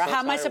tire wear? It's not How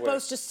am I tire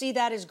supposed to see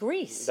that as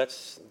grease?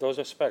 Those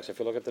are specks. If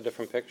you look at the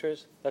different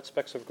pictures, that's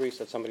specks of grease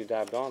that somebody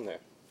dabbed on there.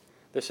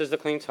 This is the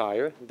clean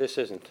tire. This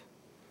isn't.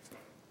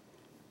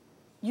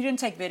 You didn't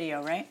take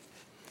video, right?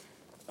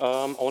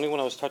 Only when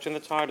I was touching the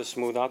tire to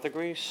smooth out the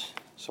grease.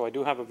 So I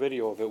do have a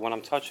video of it when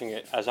I'm touching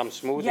it as I'm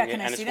smoothing it,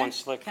 and it's one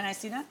slick. Can I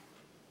see that?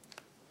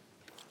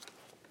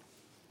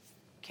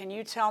 Can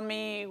you tell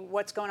me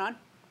what's going on?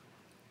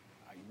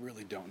 I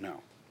really don't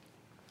know.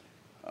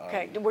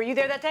 Okay, were you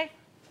there that day?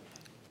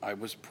 I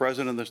was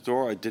present in the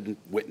store. I didn't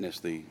witness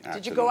the accident.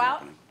 Did you go out?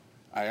 happening.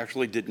 I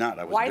actually did not.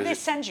 I was Why did busy. they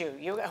send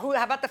you?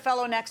 How about the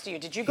fellow next to you?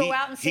 Did you go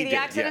out and see He the did,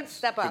 accident? yes,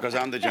 Step up. because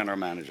I'm the general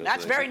manager.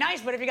 That's so very they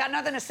nice, but if you got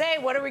nothing to say,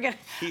 what are we going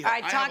to... All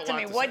right, talk to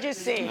me. What'd you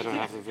see? I don't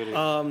have the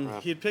video.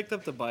 He had picked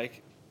up the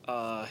bike.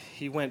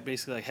 He went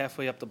basically like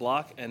halfway up the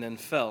block and then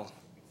fell.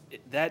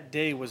 That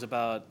day was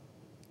about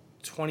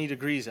 20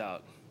 degrees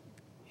out.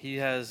 He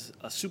has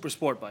a super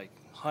sport bike.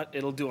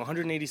 It'll do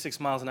 186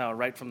 miles an hour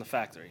right from the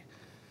factory.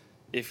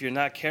 If you're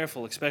not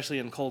careful, especially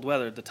in cold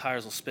weather, the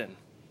tires will spin.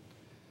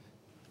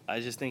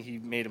 I just think he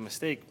made a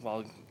mistake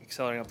while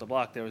accelerating up the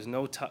block. There was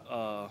no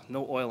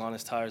oil on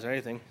his tires or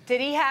anything. Did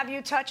he have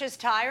you touch his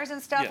tires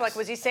and stuff? Yes. Like,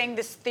 was he saying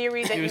this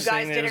theory that He you was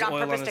guys saying did it there on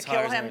was oil purpose on to his kill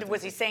tires and him? everything.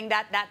 Was he saying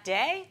that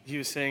day? He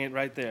was saying it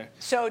right there.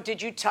 So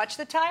did you touch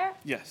the tire?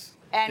 Yes.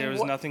 And there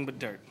was nothing but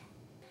dirt.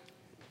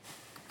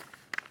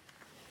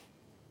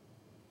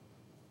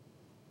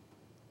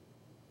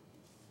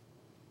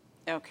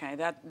 Okay,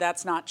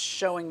 that's not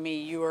showing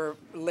me you were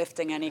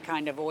lifting any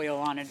kind of oil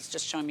on it. It's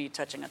just showing me you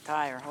touching a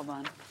tire. Hold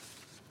on.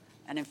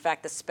 And in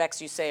fact, the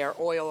specks you say are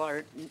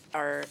oil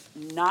are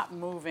not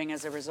moving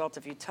as a result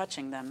of you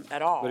touching them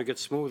at all. But it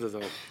gets smoother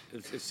though.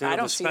 It's I not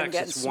don't the see them specs.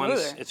 getting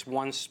smoother. It's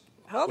one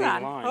Hold clean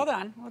on, line. hold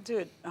on. We'll do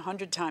it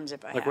 100 times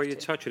if I Like have where you to.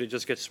 touch it, it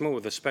just gets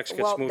smooth. The specs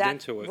get Well, smoothed that-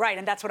 into it. Right,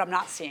 and that's what I'm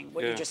not seeing,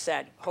 what you Yeah. just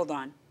said. Hold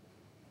on.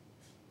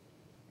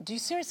 Do you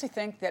seriously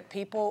think that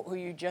people who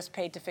you just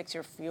paid to fix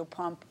your fuel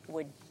pump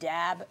would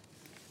dab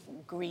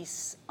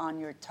grease on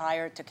your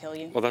tire to kill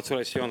you? Well, that's what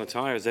I see on the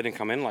tires. They didn't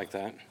come in like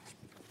that.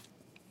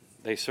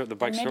 The bike And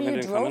certainly maybe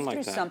you didn't come in drove like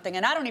through that. something,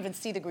 and I don't even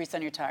see the grease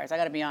on your tires. I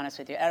got to be honest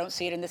with you. I don't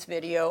see it in this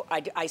video.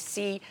 I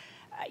see,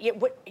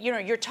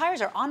 your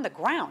tires are on the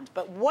ground,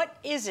 but what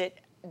is it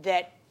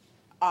that,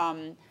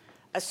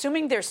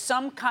 assuming there's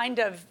some kind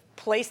of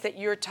place that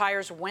your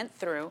tires went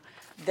through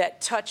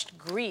that touched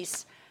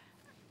grease,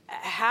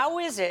 how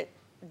is it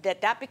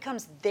that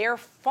becomes their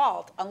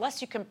fault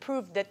unless you can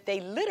prove that they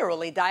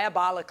literally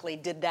diabolically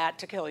did that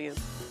to kill you?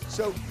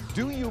 So,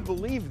 do you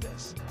believe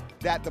this?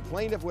 That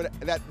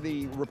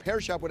the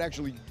repair shop would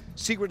actually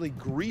secretly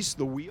grease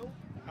the wheel?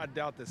 I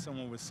doubt that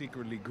someone would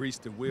secretly grease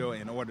the wheel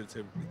in order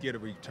to get a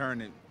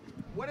return.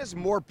 What is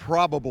more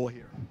probable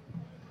here?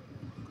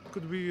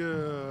 Could be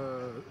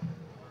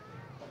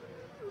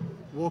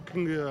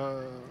walking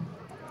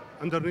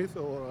underneath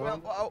or...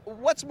 Well,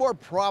 what's more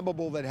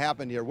probable that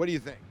happened here? What do you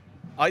think?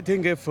 I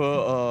think if,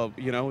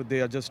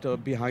 they are just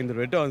behind the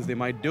returns, they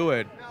might do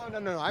it.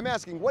 No. I'm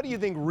asking, what do you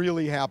think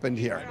really happened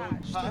here?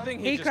 I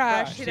think He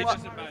crashed.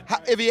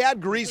 If he had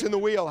grease in the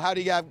wheel, how'd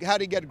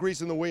he get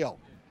grease in the wheel?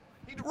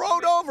 He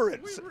rode over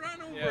it. We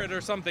ran over it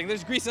or something.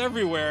 There's grease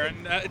everywhere,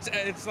 and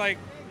it's like...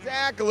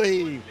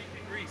 Exactly.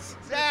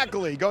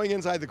 Exactly. Going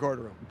inside the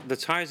courtroom. The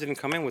tires didn't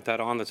come in with that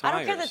on the tires.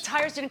 I don't care the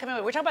tires didn't come in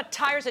with it. We're talking about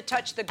tires that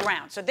touch the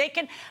ground. So they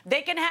can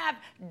have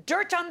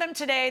dirt on them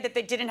today that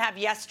they didn't have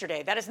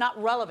yesterday. That is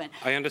not relevant.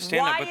 I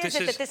understand Why that, but is this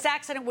it is... that this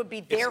accident would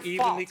be their It's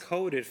evenly fault?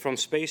 coated from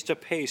space to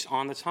pace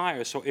on the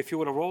tires. So if you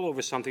were to roll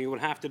over something, you would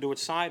have to do it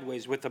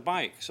sideways with the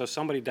bike. So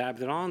somebody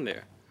dabbed it on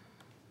there.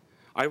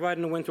 I ride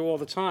in the winter all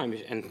the time,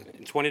 and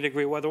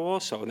 20-degree weather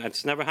also, and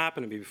that's never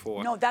happened to me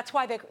before. No, that's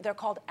why they're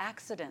called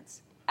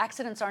accidents.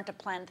 Accidents aren't a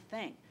planned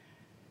thing.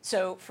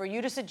 So for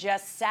you to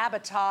suggest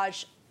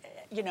sabotage,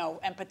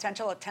 and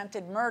potential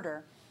attempted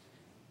murder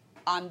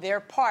on their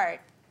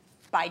part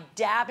by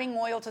dabbing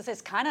oil to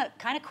this, kind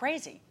of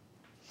crazy.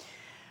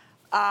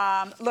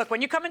 Look,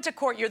 when you come into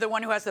court, you're the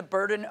one who has the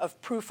burden of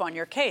proof on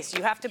your case.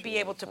 You have to be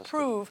able to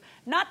prove,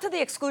 not to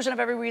the exclusion of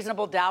every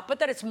reasonable doubt, but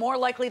that it's more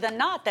likely than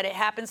not that it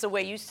happens the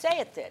way you say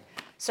it did.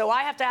 So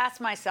I have to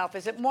ask myself,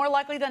 is it more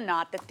likely than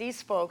not that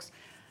these folks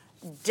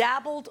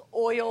dabbled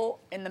oil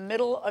in the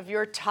middle of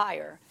your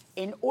tire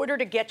in order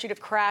to get you to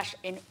crash,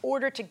 in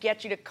order to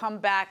get you to come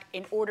back,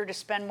 in order to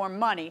spend more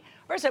money?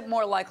 Or is it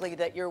more likely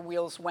that your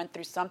wheels went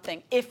through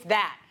something, if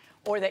that,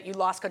 or that you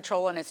lost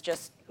control and it's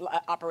just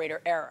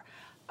operator error?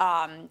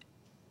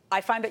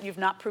 I find that you've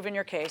not proven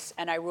your case,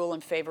 and I rule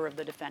in favor of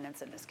the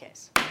defendants in this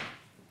case.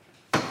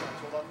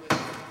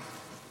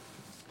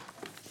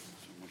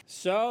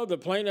 So the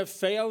plaintiff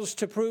fails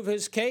to prove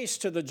his case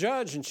to the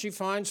judge, and she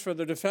finds for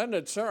the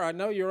defendant, sir, I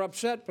know you're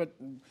upset, but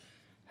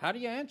how do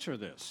you answer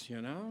this,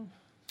 you know?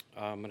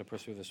 I'm going to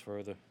pursue this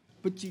further.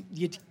 But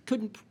you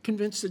couldn't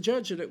convince the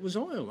judge that it was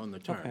oil on the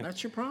tire. Okay.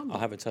 That's your problem. I'll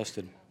have it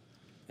tested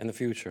in the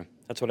future.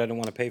 That's what I didn't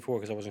want to pay for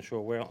because I wasn't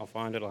sure where. I'll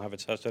find it. I'll have it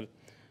tested.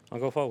 I'll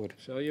go forward.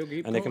 So you'll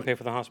keep And going. they can pay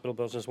for the hospital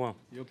bills as well.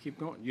 You'll keep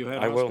going. You had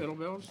I will. hospital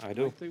bills? I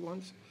do. Monthly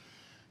ones?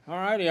 All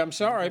righty, I'm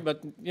sorry,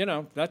 but, you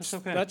know, that's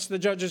the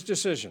judge's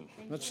decision.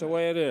 That's the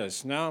way it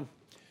is. Now,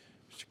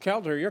 Mr.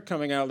 Kelder, you're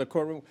coming out of the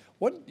courtroom.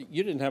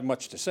 You didn't have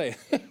much to say.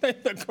 I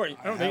have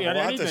a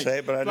lot to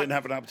say, but I didn't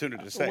have an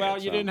opportunity to say Well,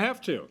 it. you didn't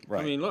have to.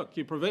 Right. I mean, look,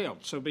 you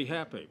prevailed, so be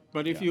happy.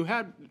 But if you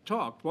had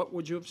talked, what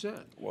would you have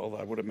said? Well,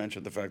 I would have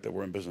mentioned the fact that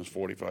we're in business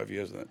 45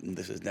 years, and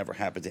this has never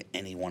happened to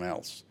anyone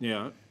else.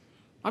 Yeah.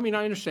 I mean,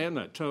 I understand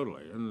that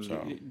totally. And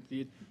So-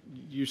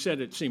 you said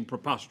it seemed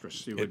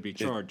preposterous you would be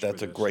charged That's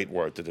for a this. great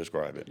word to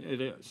describe it. It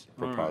is.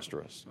 All right.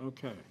 Preposterous.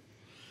 Okay.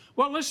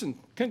 Well, listen,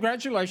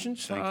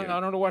 congratulations. Thank you. I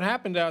don't know what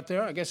happened out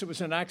there. I guess it was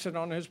an accident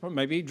on his part.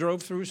 Maybe he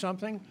drove through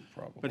something.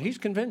 Probably. But he's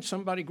convinced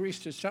somebody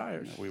greased his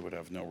tires. We would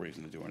have no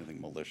reason to do anything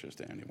malicious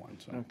to anyone.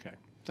 So. Okay.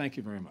 Thank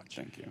you very much.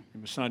 Thank you.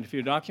 You've signed a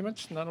few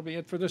documents, and that'll be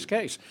it for this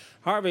case.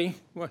 Harvey,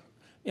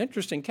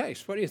 interesting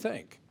case. What do you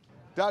think?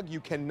 Doug, you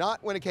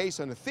cannot win a case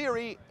on a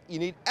theory. You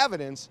need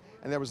evidence,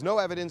 and there was no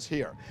evidence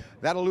here.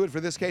 That'll do it for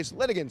this case.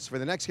 Litigants for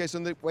the next case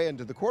on the way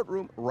into the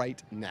courtroom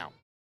right now.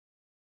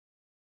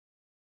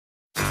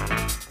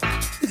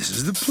 This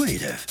is the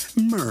plaintiff,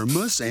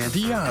 Myrma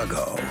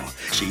Santiago.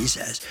 She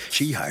says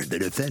she hired the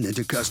defendant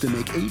to custom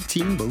make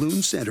 18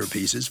 balloon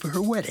centerpieces for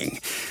her wedding.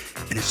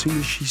 And as soon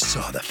as she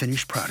saw the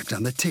finished product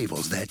on the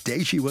tables that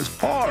day, she was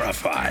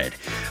horrified.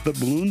 The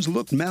balloons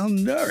looked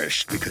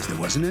malnourished because there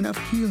wasn't enough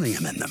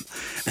helium in them.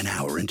 An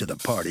hour into the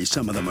party,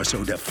 some of them were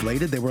so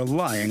deflated they were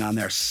lying on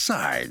their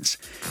sides.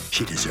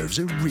 She deserves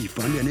a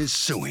refund and is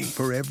suing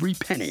for every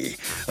penny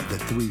of the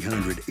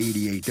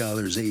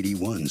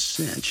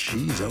 $388.81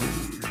 she's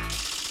owed.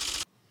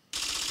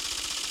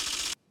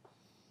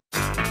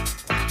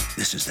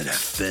 This is the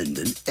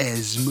defendant,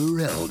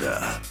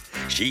 Esmeralda.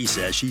 She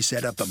says she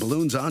set up the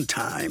balloons on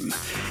time.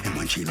 And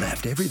when she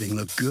left, everything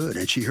looked good,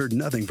 and she heard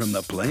nothing from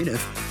the plaintiff.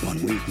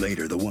 1 week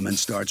later, the woman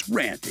starts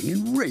ranting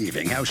and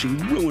raving how she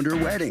ruined her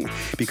wedding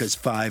because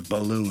 5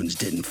 balloons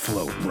didn't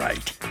float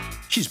right.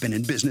 She's been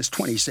in business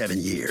 27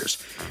 years.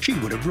 She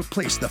would have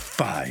replaced the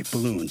 5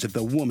 balloons if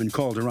the woman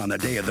called her on the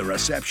day of the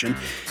reception,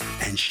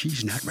 and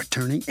she's not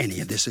returning any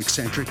of this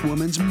eccentric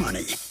woman's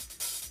money.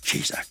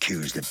 She's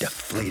accused of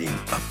deflating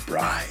a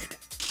bride.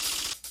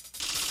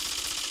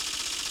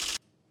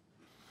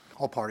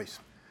 All parties,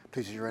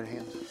 please use your right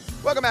hands.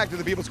 Welcome back to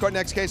the People's Court.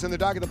 Next case on the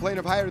docket. The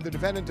plaintiff hired the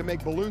defendant to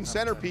make balloon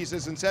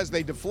centerpieces and says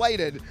they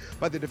deflated,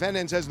 but the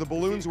defendant says the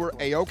balloons were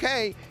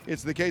A-OK.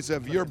 It's the case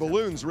of your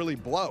balloons really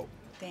blow.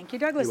 Thank you,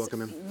 Douglas. You're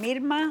welcome,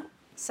 Myrma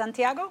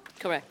Santiago?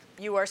 Correct.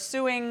 You are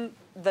suing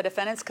the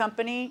defendant's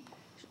company.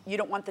 You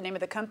don't want the name of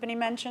the company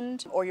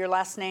mentioned or your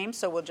last name,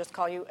 so we'll just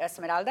call you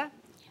Esmeralda?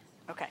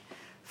 Okay.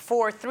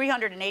 For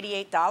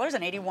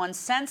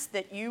 $388.81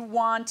 that you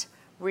want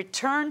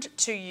returned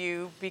to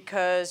you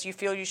because you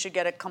feel you should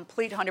get a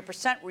complete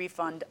 100%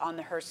 refund on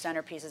her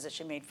centerpieces that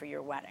she made for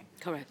your wedding.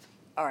 Correct.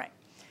 All right.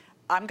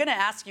 I'm going to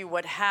ask you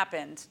what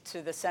happened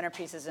to the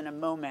centerpieces in a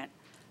moment,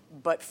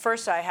 but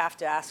first I have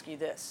to ask you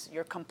this.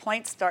 Your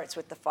complaint starts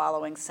with the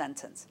following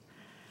sentence.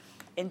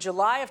 In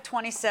July of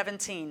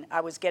 2017, I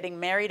was getting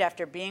married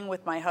after being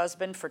with my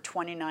husband for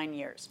 29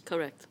 years.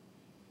 Correct.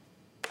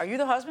 Are you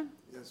the husband?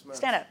 Yes, ma'am.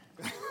 Stand up.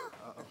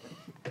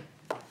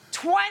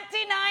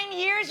 29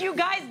 years you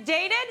guys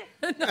dated?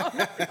 No.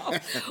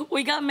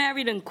 We got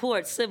married in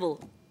court,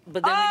 civil,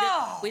 but then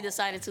we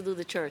decided to do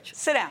the church.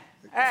 Sit down.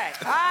 All right.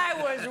 I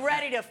was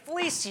ready to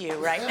fleece you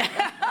right now.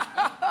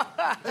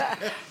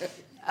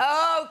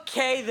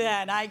 Okay,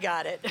 then. I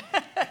got it.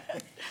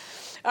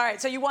 All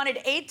right. So you wanted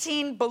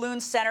 18 balloon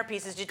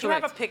centerpieces. Did you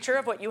have a picture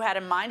of what you had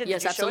in mind? And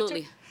Yes, did you show it to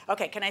absolutely. her?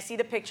 Okay. Can I see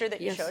the picture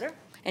that you showed her?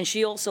 And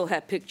she also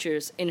had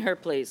pictures in her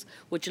place,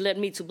 which led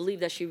me to believe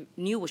that she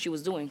knew what she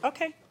was doing.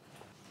 Okay.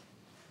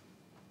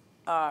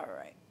 All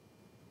right.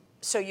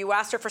 So you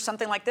asked her for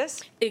something like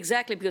this?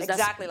 Exactly, because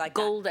Exactly that's like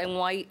gold and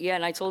white. Yeah,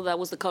 and I told her that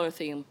was the color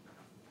theme.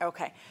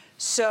 Okay.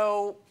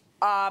 So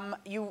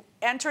you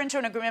enter into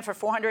an agreement for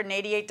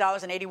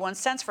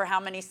 $488.81 for how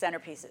many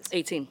centerpieces?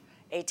 18.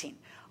 18.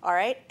 All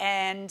right.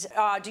 And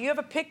do you have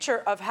a picture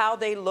of how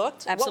they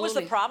looked? What was the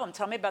Absolutely. problem?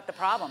 Tell me about the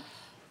problem.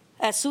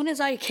 As soon as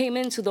I came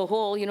into the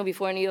hall,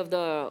 before any of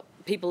the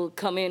people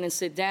come in and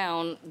sit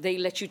down, they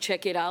let you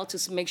check it out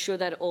to make sure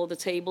that all the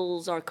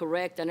tables are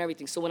correct and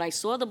everything. So when I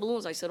saw the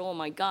balloons, I said, oh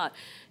my God,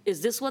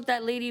 is this what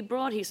that lady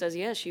brought? He says,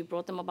 yes, she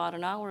brought them about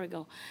an hour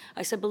ago.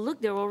 I said, but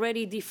look, they're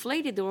already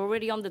deflated. They're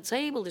already on the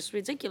table. It's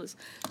ridiculous.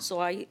 So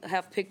I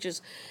have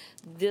pictures.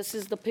 This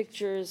is the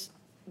pictures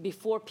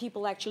before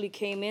people actually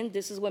came in.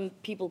 This is when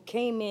people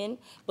came in,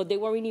 but they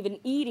weren't even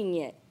eating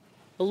yet.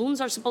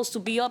 Balloons are supposed to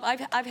be up.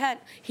 I've had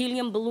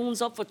helium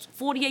balloons up for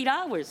 48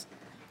 hours.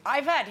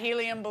 I've had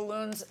helium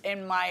balloons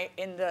in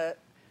a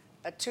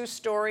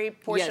 2-story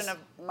portion Yes.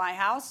 of my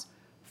house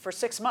for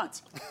 6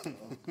 months.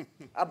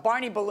 A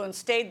Barney balloon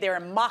stayed there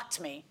and mocked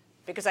me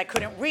because I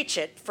couldn't reach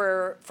it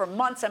for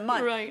months and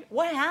months. Right.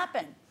 What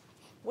happened?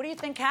 What do you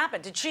think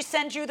happened? Did she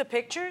send you the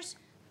pictures?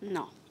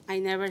 No, I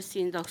never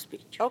seen those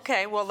pictures.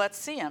 Okay, well, let's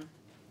see them.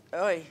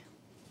 Oy.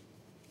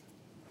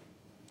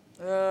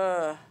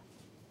 Ugh.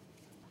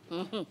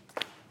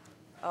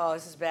 Oh,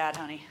 this is bad,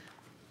 honey.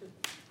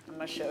 I'm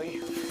gonna show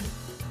you.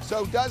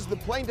 So does the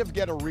plaintiff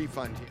get a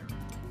refund here?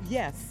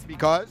 Yes,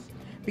 Because?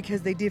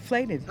 because they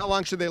deflated. How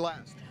long should they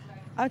last?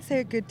 I'd say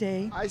a good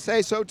day. I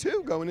say so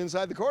too, going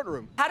inside the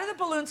courtroom. How do the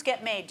balloons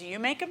get made? Do you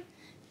make them?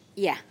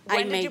 Yeah, I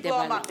When made did you the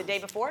blow them up? balloons. The day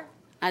before?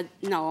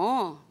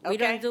 No, we Okay.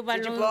 don't do Did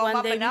balloons you blow them one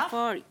up day enough?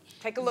 before.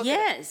 Take a look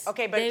Yes, at it.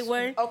 Okay, but they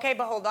were. okay,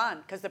 but hold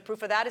on, because the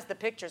proof of that is the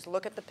pictures.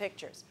 Look at the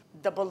pictures.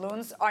 The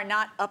balloons are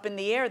not up in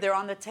the air, they're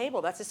on the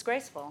table. That's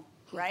disgraceful,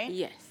 right?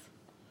 Yes,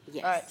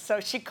 yes. All right, so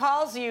she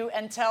calls you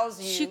and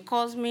tells you. She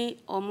calls me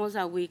almost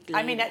a week later.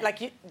 I mean,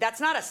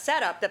 that's not a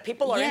setup. The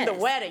people are in the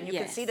Yes, wedding. You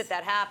can yes. see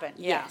that happened.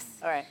 Yeah. Yes.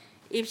 All right.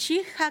 If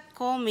she had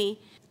called me,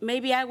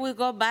 maybe I would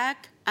go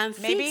back and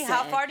Maybe, fix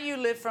how it. far do you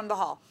live from the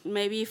hall?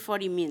 Maybe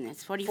 40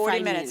 minutes, 45 40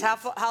 minutes.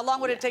 How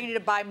long would it take you to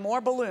buy more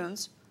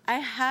balloons? I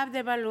have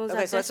the balloons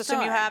Okay, at so the let's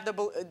assume you store. have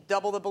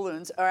double the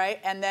balloons, all right?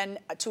 And then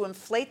to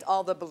inflate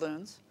all the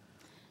balloons.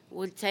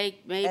 Would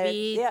take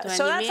maybe 20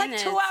 So that's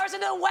minutes. like 2 hours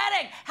into the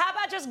wedding. How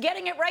about just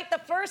getting it right the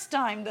first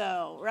time,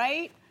 though,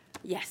 right?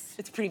 Yes.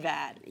 It's pretty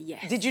bad.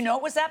 Yes. Did you know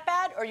it was that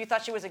bad, or you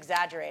thought she was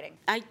exaggerating?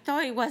 I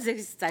thought it was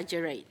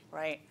exaggerated.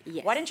 Right.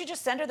 Yes. Why didn't you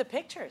just send her the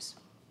pictures?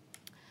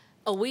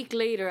 A week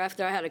later,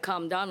 after I had to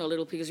calm down a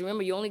little, because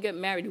remember, you only get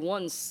married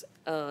once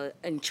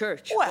in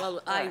church.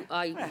 Well, I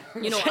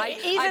Even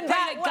pray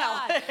that to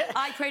well. God.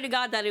 I pray to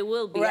God that it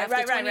will be. Right, After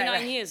right, right, 29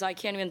 right. years, I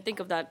can't even think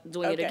of that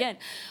doing it Okay. again.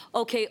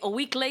 Okay, a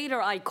week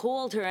later, I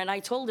called her and I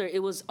told her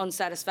it was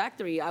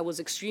unsatisfactory. I was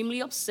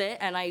extremely upset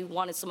and I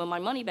wanted some of my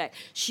money back.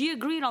 She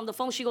agreed on the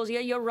phone. She goes, "Yeah,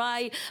 you're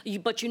right,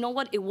 but you know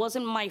what? It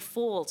wasn't my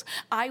fault.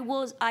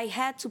 I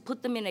had to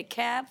put them in a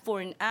cab for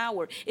an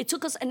hour. It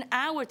took us an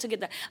hour to get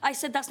there." I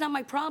said, "That's not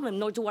my problem,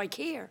 nor do I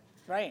care."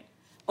 Right.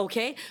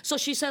 Okay, so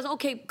she says,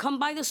 "Okay, come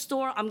by the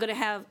store. I'm gonna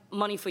have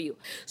money for you."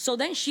 So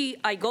then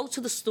I go to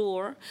the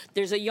store.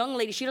 There's a young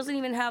lady. She doesn't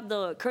even have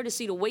the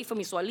courtesy to wait for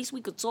me, so at least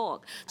we could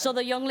talk. So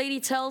the young lady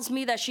tells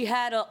me that she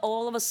had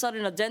all of a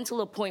sudden a dental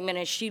appointment,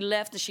 and she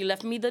left. And she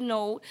left me the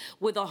note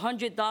with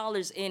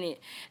 $100 in it.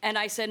 And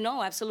I said,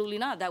 "No, absolutely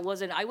not. That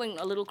wasn't." I went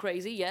a little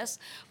crazy, yes,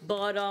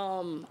 but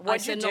I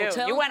What'd said, you do? "No,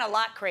 tell." You went a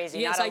lot crazy,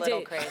 Yes, not a I little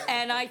did. crazy.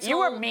 And I told, You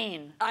were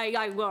mean.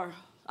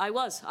 I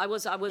was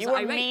You were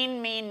irate.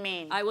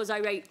 mean. I was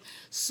irate.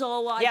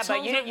 So I Yeah,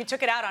 told but her, you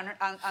took it out on her.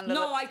 On the.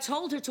 no, I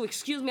told her to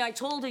excuse me. I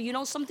told her, "You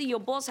know something, your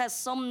boss has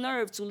some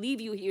nerve to leave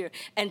you here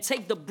and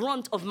take the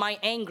brunt of my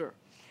anger."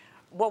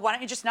 Well, why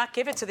don't you just not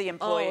give it to the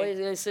employee?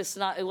 Oh, it's just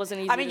not. It wasn't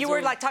easy. I mean, to you do.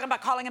 were like talking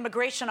about calling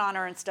immigration on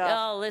her and stuff.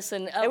 Oh,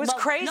 listen. It was but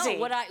crazy.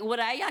 No, what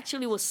I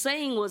actually was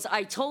saying was,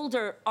 I told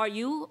her, "Are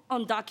you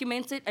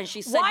undocumented?" And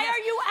she said, Why "Yes."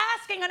 are you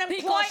asking an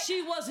employee? Because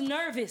she was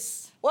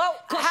nervous. Well,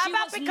 'Cause how she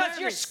about was because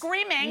you're nervous.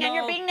 screaming and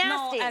you're being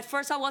nasty? No, at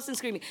first I wasn't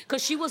screaming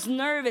because she was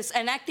nervous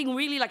and acting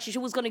really like she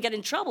was going to get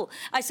in trouble.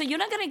 I said, "You're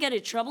not going to get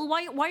in trouble.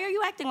 Why are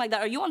you acting like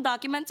that? Are you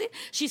undocumented?"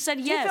 She said,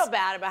 Do "Yes." you feel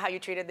bad about how you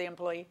treated the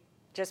employee?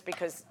 Just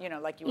because,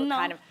 like you were No.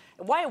 kind of.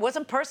 Why? It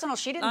wasn't personal.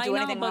 She didn't do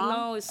anything but wrong.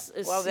 no, it's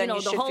well, then the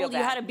you should whole, feel bad.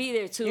 you had to be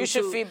there to. You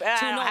should to, feel. to I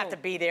don't know. have to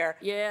be there.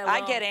 Yeah, I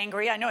well. get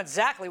angry. I know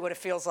exactly what it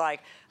feels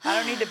like. I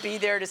don't need to be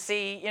there to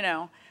see,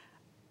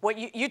 What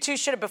you two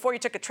should have, before you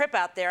took a trip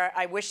out there,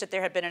 I wish that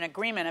there had been an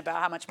agreement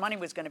about how much money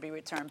was going to be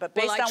returned. But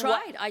based Well, I on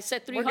tried. what, I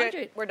said We're good.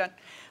 300. We're done.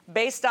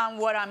 Based on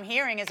what I'm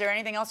hearing, is there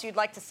anything else you'd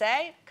like to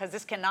say? Because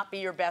this cannot be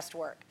your best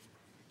work.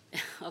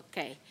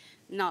 Okay.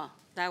 No,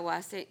 that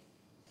was it.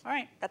 All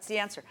right, that's the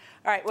answer.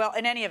 All right, well,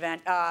 in any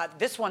event,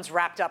 this one's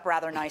wrapped up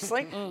rather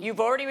nicely.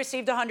 You've already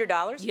received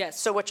 $100. Yes.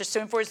 So what you're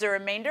suing for is the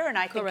remainder, and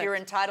I think Correct. you're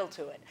entitled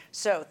to it.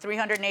 So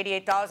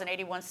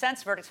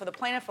 $388.81, verdicts for the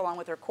plaintiff, along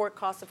with her court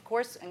costs, of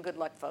course, and good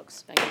luck,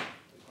 folks. Thank you.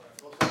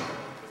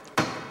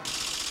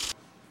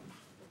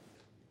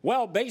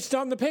 Well, based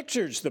on the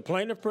pictures, the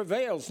plaintiff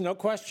prevails, no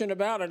question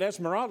about it.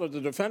 Esmeralda, the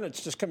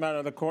defendant's just come out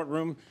of the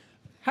courtroom.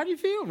 How do you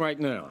feel right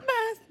now?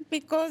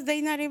 Because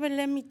they not even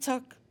let me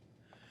talk.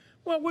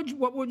 Well,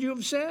 what would you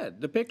have said?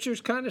 The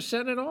pictures kind of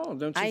said it all,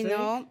 don't you I think?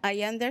 know,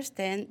 I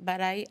understand, but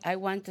I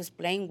want to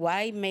explain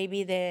why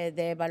maybe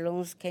the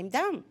balloons came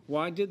down.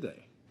 Why did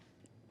they?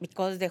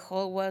 Because the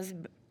hole was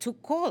too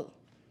cold.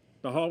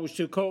 The hall was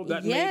too cold.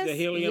 That yes, made the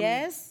helium.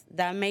 Yes,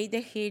 that made the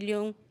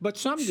helium. But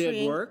some did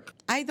shrink. work.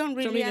 I don't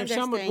really So, I mean, if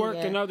understand. some would work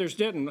yet. and others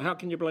didn't, how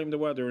can you blame the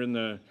weather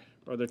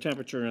or the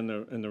temperature in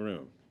the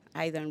room?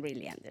 I don't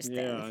really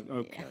understand. Yeah.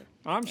 Okay.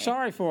 I'm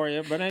sorry for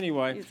you, but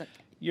anyway. It's okay.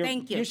 You're,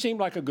 Thank you. You seem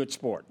like a good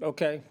sport.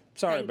 Okay.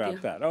 Sorry Thank about you.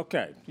 that.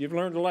 Okay. You've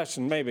learned a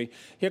lesson, maybe.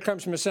 Here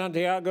comes Ms.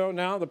 Santiago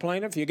now, the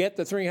plaintiff. You get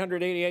the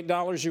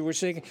 $388 you were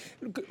seeking.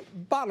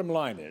 Bottom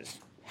line is,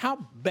 How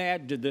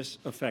bad did this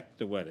affect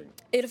the wedding?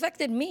 It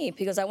affected me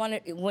because I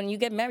wanted, when you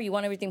get married, you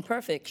want everything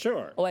perfect.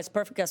 Sure. Or as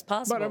perfect as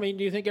possible. But, I mean,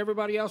 do you think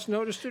everybody else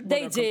noticed it?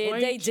 They Were there did, they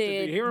complaints? did.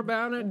 Did you hear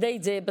about it? They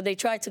did, but they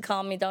tried to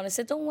calm me down and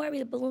said, don't worry,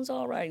 the balloons are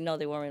all right. No,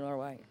 they weren't all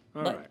right.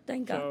 All But right.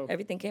 thank God, So,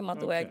 everything came out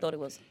the way I okay. thought it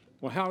was.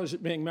 Well, how is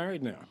it being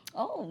married now?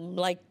 Oh,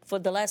 like for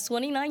the last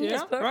 29 years, Yeah,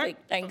 perfect. right?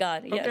 Thank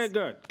God, yes. Okay,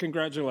 good.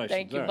 Congratulations.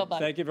 Thank you, All right. bye-bye.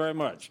 Thank you very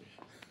much.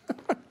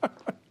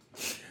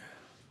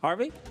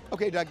 Harvey?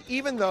 Okay, Doug,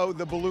 even though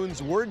the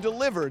balloons were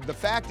delivered, the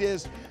fact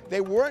is they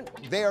weren't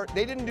there.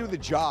 They didn't do the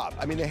job.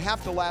 I mean, they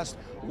have to last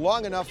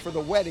long enough for the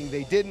wedding.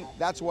 They didn't.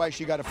 That's why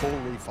she got a full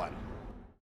refund.